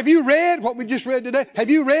 Have you read what we just read today?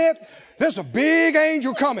 Have you read? There's a big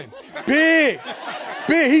angel coming. Big.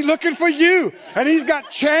 He's looking for you. And he's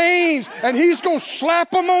got chains. And he's going to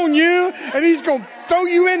slap them on you. And he's going to throw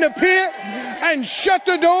you in the pit and shut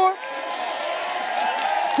the door.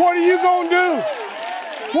 What are you going to do?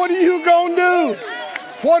 What are you going to do?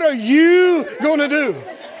 What are you going to do?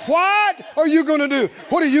 What are you going to do?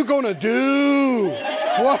 What are you going to do?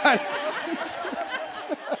 What?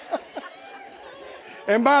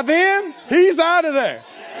 And by then, he's out of there.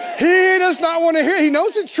 He does not want to hear. He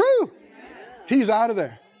knows it's true. He's out of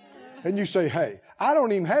there. And you say, hey, I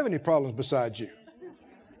don't even have any problems besides you.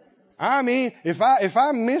 I mean, if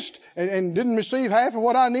I missed and didn't receive half of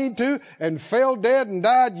what I need to and fell dead and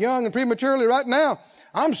died young and prematurely right now,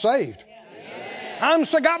 I'm saved. I'm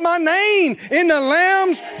got my name in the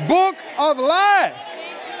Lamb's book of life.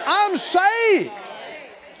 I'm saved.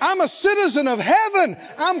 I'm a citizen of heaven.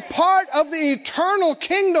 I'm part of the eternal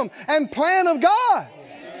kingdom and plan of God.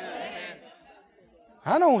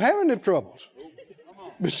 I don't have any troubles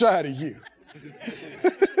beside of you.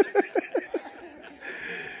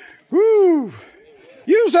 Woo.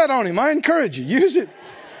 Use that on him. I encourage you. Use it.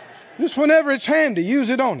 Just whenever it's handy, use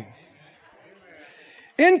it on him.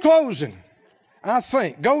 In closing, I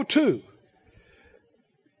think, go to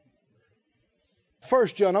 1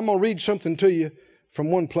 John. I'm going to read something to you from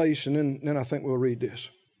one place, and then I think we'll read this.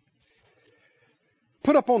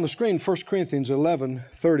 Put up on the screen 1 Corinthians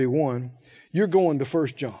 11:31. You're going to 1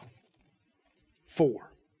 John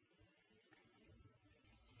 4.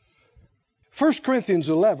 1 Corinthians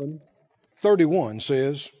 11:31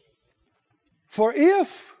 says, for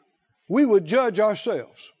if we would judge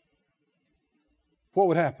ourselves, what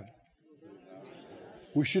would happen?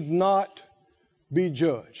 We should not be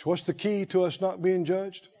judged. What's the key to us not being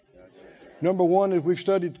judged? Number one, as we've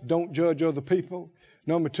studied, don't judge other people.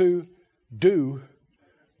 Number two, do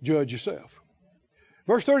judge yourself.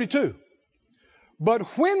 Verse 32. But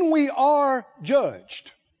when we are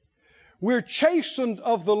judged, we're chastened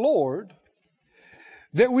of the Lord,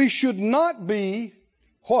 that we should not be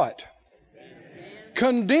what?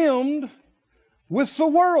 Condemned with the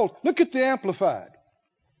world. Look at the Amplified.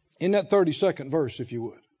 In that 32nd verse, if you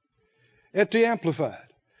would. At the Amplified.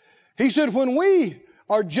 He said, when we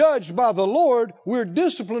are judged by the Lord, we're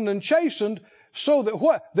disciplined and chastened so that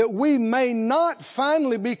what? That we may not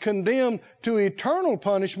finally be condemned to eternal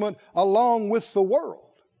punishment along with the world.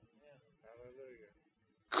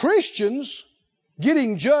 Christians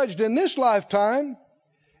getting judged in this lifetime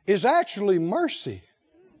is actually mercy.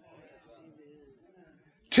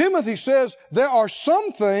 Timothy says there are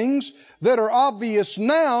some things that are obvious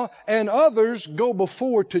now and others go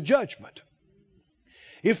before to judgment.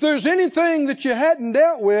 If there's anything that you hadn't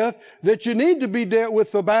dealt with that you need to be dealt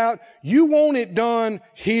with about, you want it done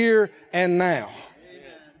here and now.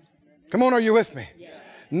 Come on, are you with me?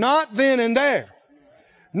 Not then and there.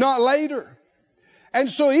 Not later. And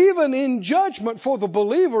so even in judgment for the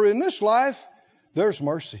believer in this life, there's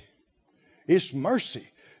mercy. It's mercy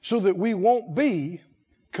so that we won't be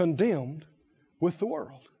condemned with the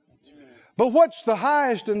world. But what's the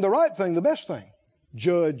highest and the right thing, the best thing?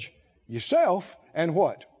 Judge yourself, and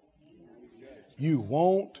what? You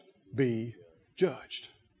won't be judged.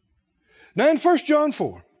 Now in 1 John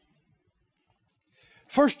 4.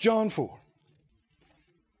 1 John 4.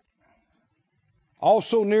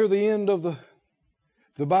 Also near the end of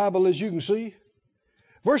the Bible, as you can see.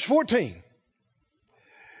 Verse 14.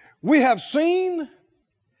 We have seen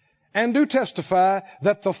and do testify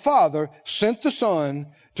that the Father sent the Son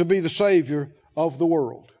to be the Savior of the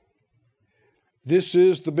world. This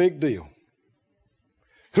is the big deal.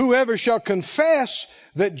 Whoever shall confess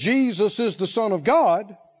that Jesus is the Son of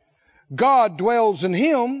God, God dwells in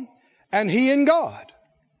him and he in God.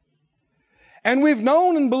 And we've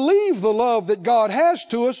known and believed the love that God has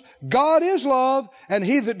to us. God is love, and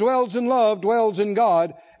he that dwells in love dwells in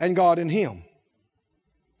God, and God in him.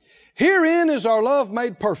 Herein is our love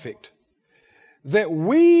made perfect, that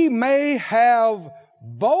we may have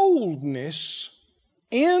boldness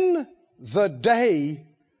in the day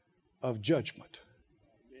of judgment.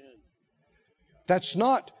 That's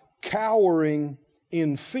not cowering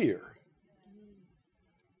in fear.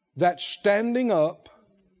 That's standing up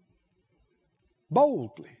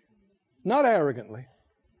boldly, not arrogantly,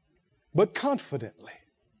 but confidently.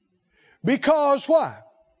 Because why?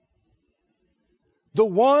 The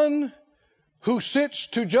one who sits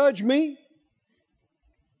to judge me,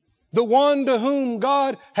 the one to whom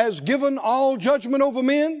God has given all judgment over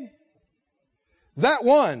men, that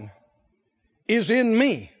one is in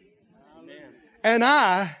me. And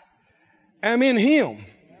I am in him.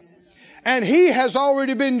 And he has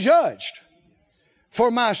already been judged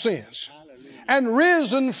for my sins and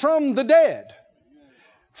risen from the dead,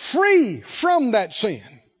 free from that sin.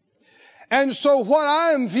 And so what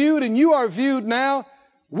I am viewed and you are viewed now,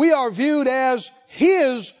 we are viewed as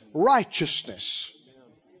his righteousness.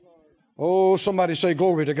 Oh, somebody say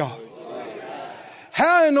glory to God.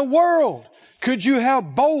 How in the world could you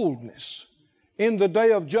have boldness in the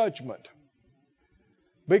day of judgment?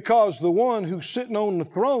 Because the one who's sitting on the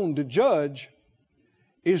throne to judge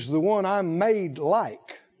is the one I'm made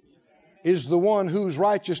like, is the one whose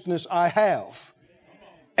righteousness I have.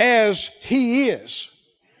 As he is,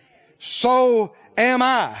 so am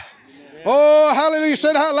I. Oh, hallelujah,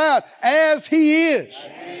 said out loud. As he is,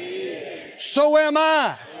 so am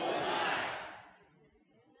I.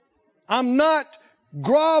 I'm not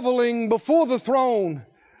groveling before the throne,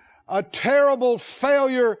 a terrible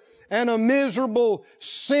failure and a miserable,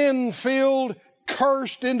 sin-filled,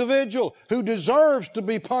 cursed individual who deserves to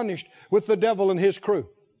be punished with the devil and his crew.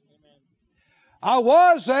 I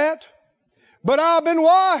was that, but I've been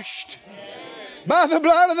washed by the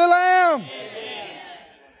blood of the Lamb.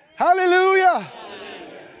 Hallelujah.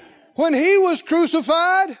 When he was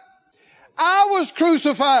crucified, I was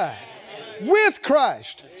crucified with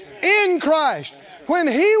Christ, in Christ. When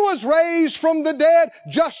he was raised from the dead,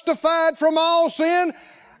 justified from all sin,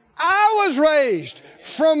 I was raised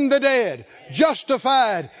from the dead,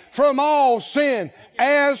 justified from all sin.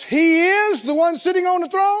 As he is, the one sitting on the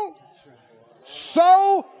throne,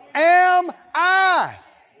 so am I.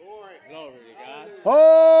 Glory to God.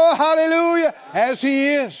 Oh, hallelujah. As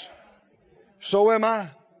he is, so am I.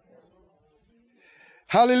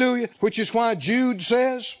 Hallelujah. Which is why Jude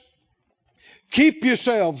says, keep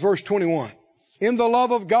yourselves, verse 21, in the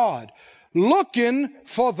love of God, looking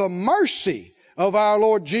for the mercy of our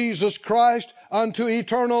Lord Jesus Christ unto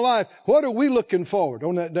eternal life. What are we looking forward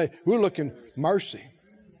on that day? We're looking mercy.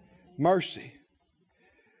 Mercy.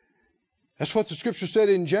 That's what the scripture said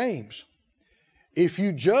in James. If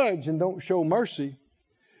you judge and don't show mercy,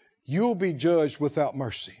 you'll be judged without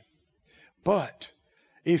mercy. But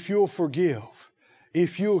if you'll forgive,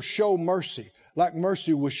 if you'll show mercy, like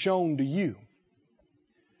mercy was shown to you,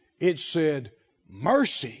 it said,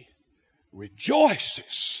 mercy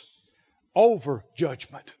rejoices over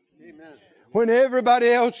judgment. Amen. When everybody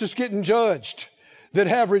else is getting judged that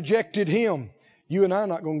have rejected him, you and I are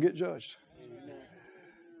not going to get judged. Amen.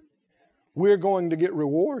 We're going to get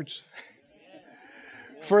rewards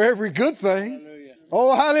for every good thing. Hallelujah.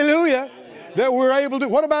 Oh, hallelujah. That we're able to.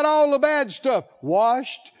 What about all the bad stuff?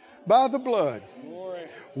 Washed by the blood. Glory.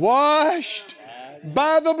 Washed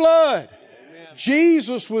by the blood. Amen.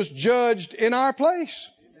 Jesus was judged in our place.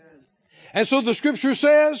 And so the scripture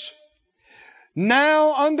says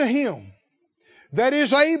Now unto Him that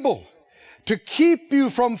is able to keep you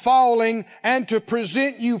from falling and to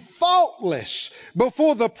present you faultless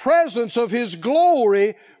before the presence of His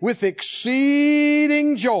glory with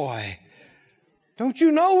exceeding joy. Don't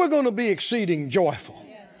you know we're going to be exceeding joyful?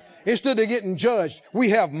 Instead of getting judged, we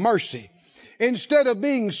have mercy. Instead of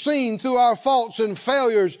being seen through our faults and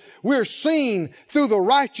failures, we're seen through the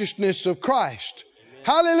righteousness of Christ.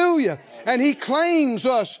 Hallelujah. And He claims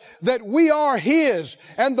us that we are His,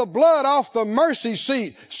 and the blood off the mercy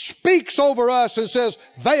seat speaks over us and says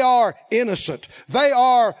they are innocent. They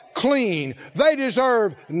are clean. They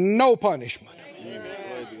deserve no punishment.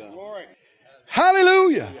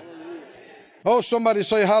 Hallelujah. Oh, somebody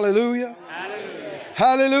say hallelujah. Hallelujah.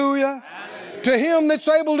 Hallelujah. To Him that's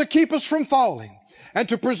able to keep us from falling and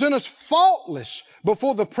to present us faultless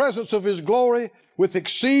before the presence of His glory with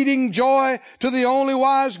exceeding joy, to the only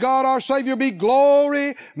wise God our Savior be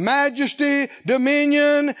glory, majesty,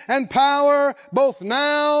 dominion, and power, both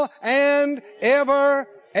now and ever.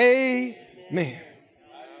 Amen.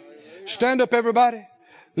 Stand up, everybody.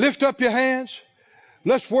 Lift up your hands.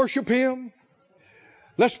 Let's worship Him.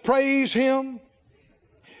 Let's praise Him.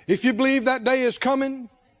 If you believe that day is coming,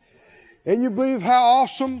 and you believe how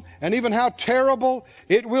awesome and even how terrible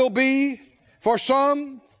it will be for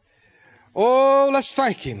some, oh, let's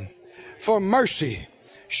thank Him for mercy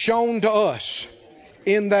shown to us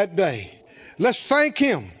in that day. Let's thank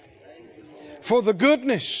Him for the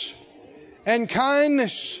goodness and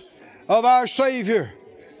kindness of our Savior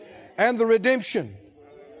and the redemption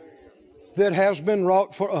that has been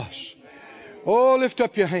wrought for us. Oh, lift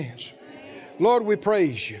up your hands. Lord, we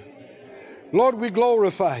praise You. Lord, we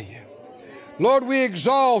glorify You. Lord, we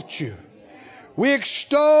exalt You. We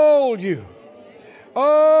extol You.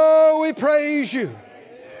 Oh, we praise You.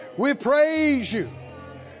 We praise You.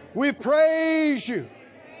 We praise You.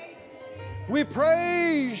 We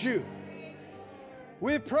praise You.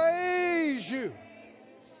 We praise You.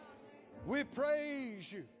 We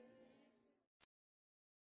praise You.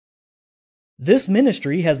 This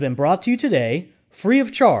ministry has been brought to you today free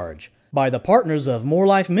of charge by the partners of More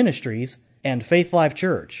Life Ministries and Faith Life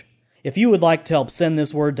Church. If you would like to help send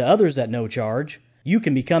this word to others at no charge, you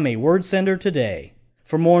can become a word sender today.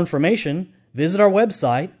 For more information, visit our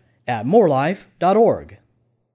website at morelife.org.